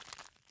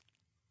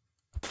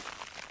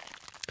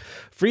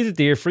 Freeze a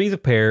deer, freeze a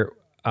pair,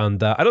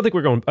 and I don't think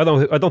we're going. I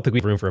don't think we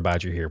have room for a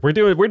badger here. We're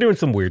doing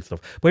some weird stuff.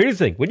 But here's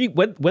the thing: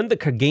 when the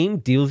game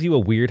deals you a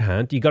weird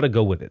hand, you got to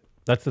go with it.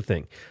 That's the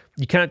thing.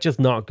 You can't just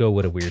not go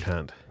with a weird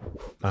hand.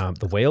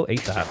 The whale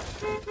ate that.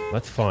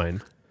 That's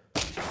fine.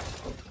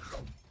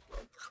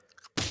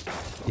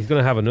 He's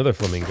gonna have another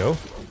flamingo.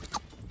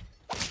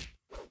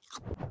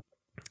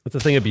 That's a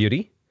thing of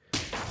beauty.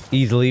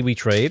 Easily we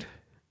trade.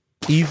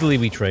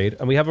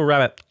 And we have a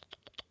rabbit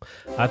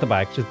at the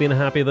back, just being a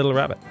happy little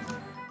rabbit.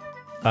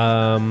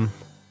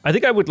 I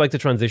think I would like to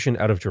transition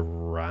out of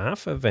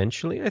giraffe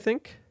eventually, I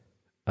think.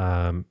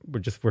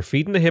 We're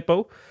feeding the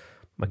hippo.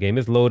 My game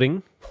is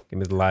loading.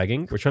 Game is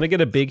lagging. We're trying to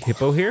get a big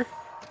hippo here.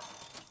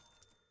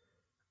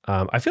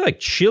 I feel like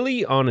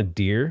chili on a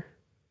deer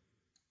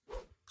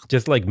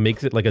just like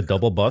makes it like a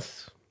double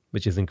bus,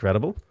 which is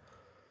incredible.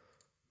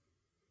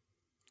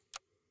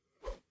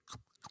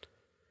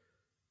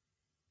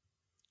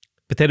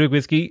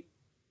 PotatoMcWhiskey.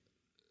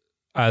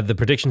 The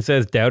prediction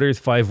says doubters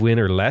 5 win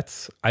or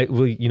let's.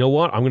 Well, you know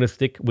what? I'm going to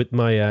stick with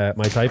my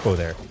my typo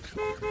there.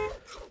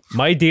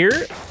 My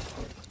deer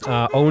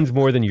owns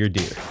more than your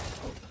deer.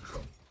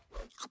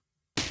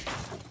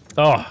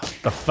 Oh,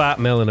 the fat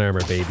melon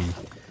armor, baby.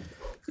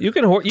 You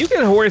can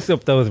horse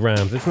up those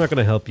rams. It's not going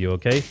to help you,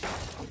 okay?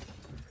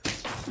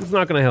 It's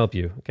not going to help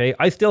you, okay?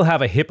 I still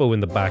have a hippo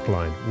in the back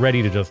line,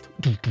 ready to just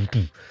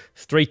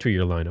straight through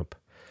your lineup.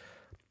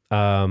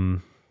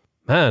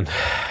 Man,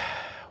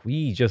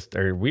 we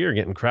are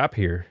getting crap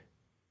here.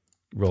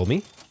 Roll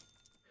me.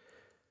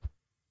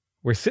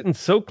 We're sitting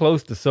so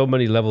close to so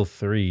many level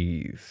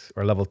 3s,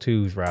 or level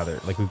 2s rather.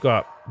 Like we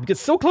get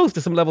so close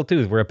to some level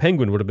 2s where a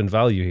penguin would have been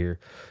value here.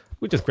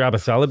 We just grab a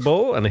salad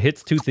bowl and it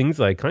hits 2 things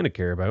I kind of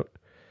care about.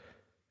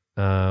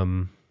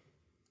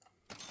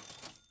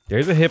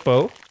 There's a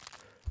hippo.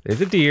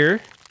 There's a deer.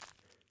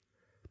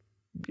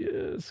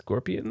 Yeah,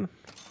 scorpion.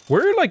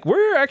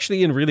 We're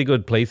actually in really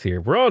good place here.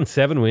 We're on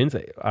 7 wins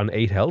on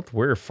 8 health.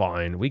 We're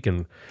fine. We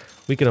can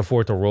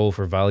afford to roll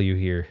for value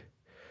here.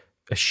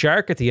 A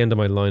shark at the end of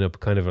my lineup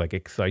kind of like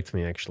excites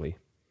me actually.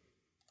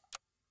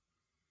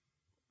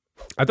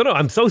 I don't know.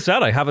 I'm so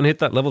sad I haven't hit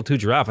that level 2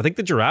 giraffe. I think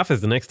the giraffe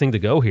is the next thing to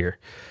go here.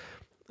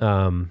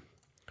 The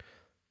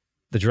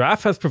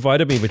giraffe has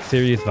provided me with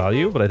serious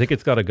value, but I think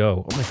it's got to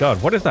go. Oh my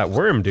god, what is that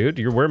worm, dude?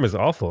 Your worm is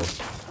awful.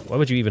 Why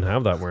would you even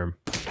have that worm?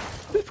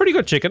 It's a pretty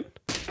good chicken.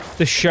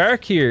 The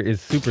shark here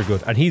is super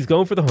good, and he's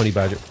going for the honey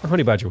badger. The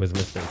honey badger was a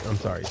mistake. I'm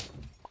sorry.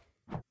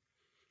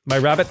 My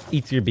rabbit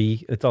eats your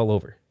bee. It's all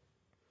over.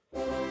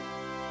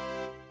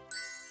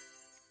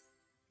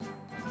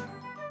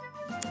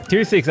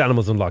 Tier 6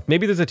 animals unlocked.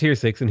 Maybe there's a tier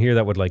 6 in here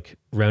that would like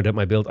round out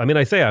my build. I mean,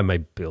 I say my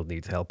build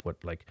needs help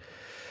with like,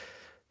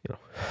 you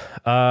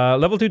know.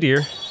 Level 2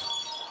 deer.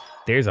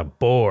 There's a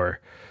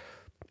boar.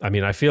 I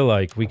mean, I feel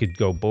like we could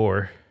go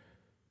boar.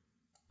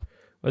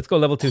 Let's go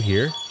level 2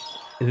 here.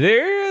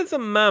 There's a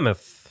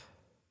mammoth.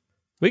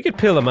 We could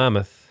kill a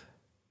mammoth.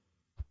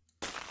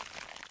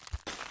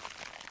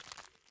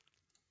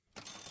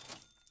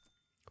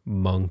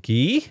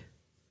 Monkey.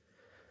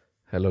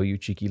 Hello, you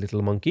cheeky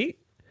little monkey.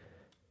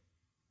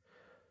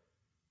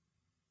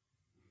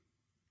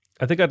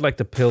 I think I'd like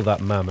to kill that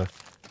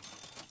mammoth.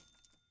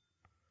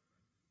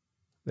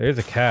 There's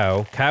a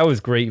cow. Cow is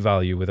great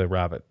value with a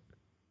rabbit.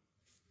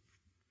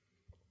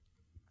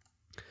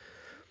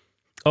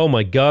 Oh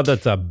my god,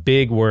 that's a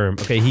big worm.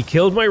 Okay, he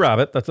killed my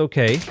rabbit. That's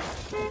okay.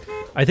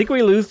 I think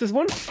we lose this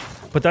one,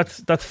 but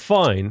that's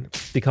fine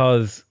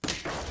because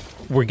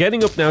we're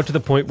getting up now to the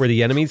point where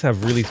the enemies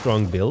have really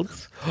strong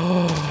builds.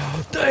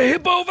 The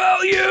hippo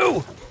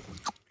value!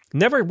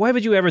 Never. Why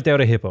would you ever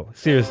doubt a hippo?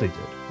 Seriously, dude.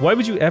 Why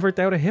would you ever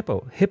doubt a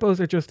hippo? Hippos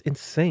are just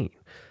insane.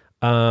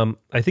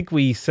 I think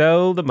we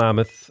sell the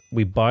mammoth.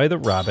 We buy the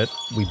rabbit.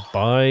 We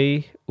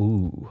buy...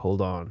 Ooh,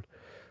 hold on.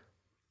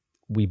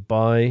 We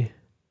buy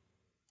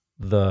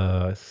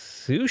the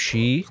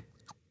sushi.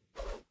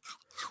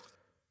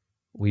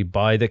 We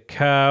buy the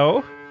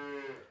cow.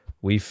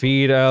 We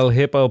feed El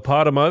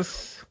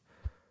Hippopotamus.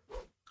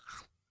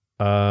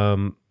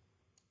 And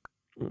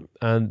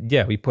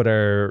yeah, we put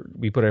our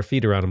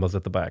feeder animals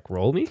at the back.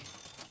 Roll me.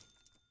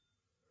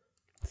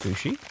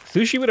 Sushi.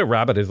 Sushi with a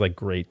rabbit is like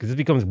great because it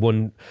becomes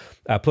 +1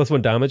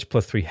 damage,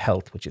 +3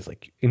 health, which is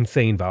like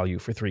insane value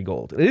for 3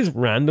 gold. It is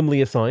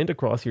randomly assigned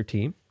across your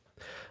team.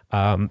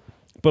 But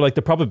like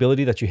the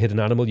probability that you hit an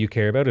animal you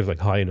care about is like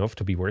high enough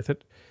to be worth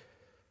it.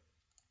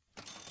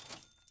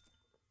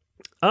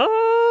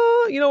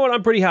 You know what?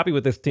 I'm pretty happy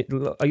with this.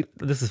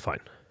 This is fine.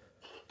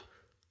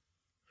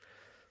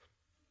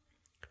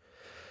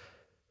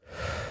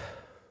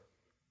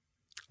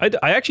 I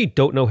actually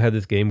don't know how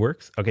this game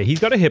works. Okay, he's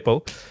got a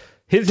hippo.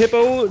 His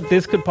hippo,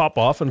 this could pop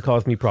off and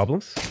cause me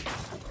problems.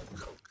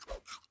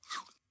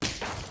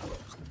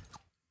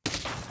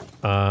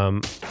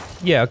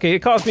 Yeah, okay,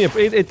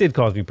 it did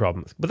cause me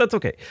problems, but that's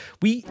okay.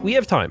 We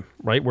have time,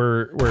 right?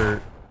 We're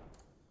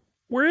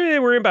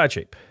in bad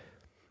shape.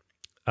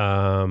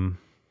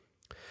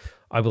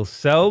 I will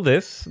sell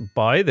this,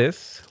 buy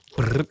this.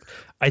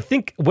 I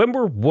think when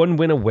we're 1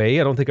 win away,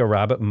 I don't think a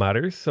rabbit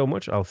matters so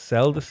much. I'll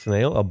sell the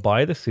snail. I'll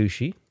buy the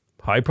sushi.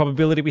 High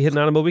probability we hit an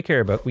animal we care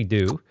about. We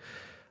do.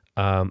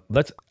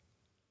 Let's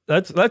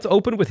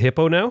open with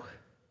hippo now.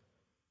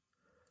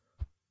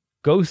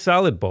 Go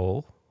salad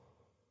bowl.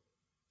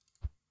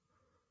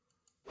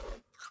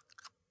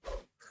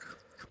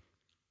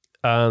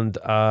 And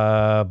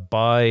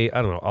buy,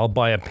 I don't know, I'll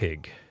buy a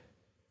pig.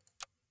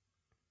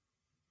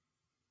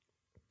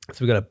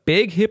 So we got a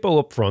big hippo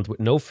up front with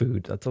no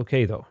food. That's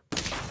okay though.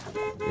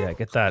 Yeah,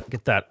 get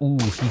that. Ooh,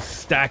 he's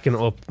stacking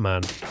up,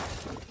 man.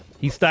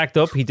 He stacked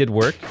up, he did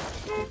work.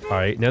 All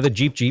right, now the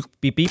jeep,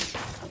 beep, beep,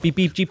 beep,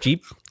 beep,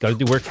 jeep. Gotta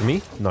do work for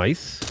me.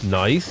 Nice.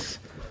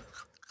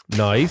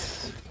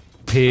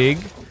 Pig.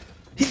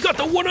 He's got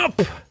the 1-up.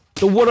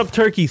 The 1-up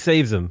turkey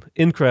saves him.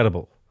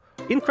 Incredible.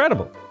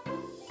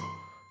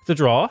 It's a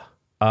draw.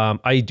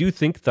 I do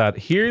think that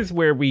here's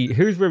where we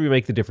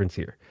make the difference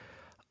here.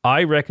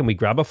 I reckon we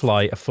grab a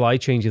fly. A fly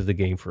changes the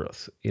game for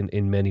us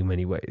in many,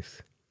 many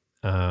ways.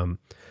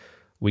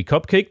 We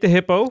cupcake the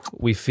hippo,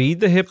 we feed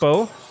the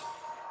hippo,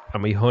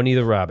 and we honey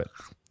the rabbit.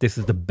 This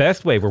is the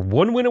best way. We're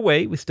 1 win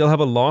away. We still have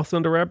a loss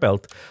under our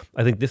belt.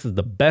 I think this is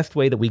the best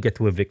way that we get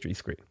to a victory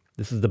screen.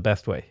 This is the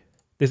best way.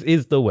 This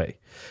is the way.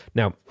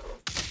 Now,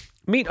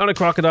 meat on a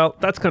crocodile,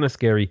 that's kind of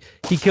scary.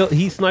 He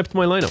sniped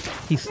my lineup.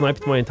 He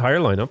sniped my entire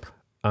lineup.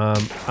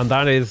 And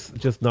that is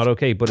just not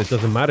okay, but it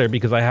doesn't matter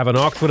because I have an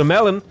ox with a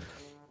melon.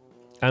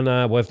 And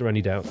was there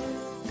any doubt?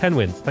 10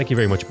 wins. Thank you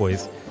very much,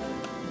 boys.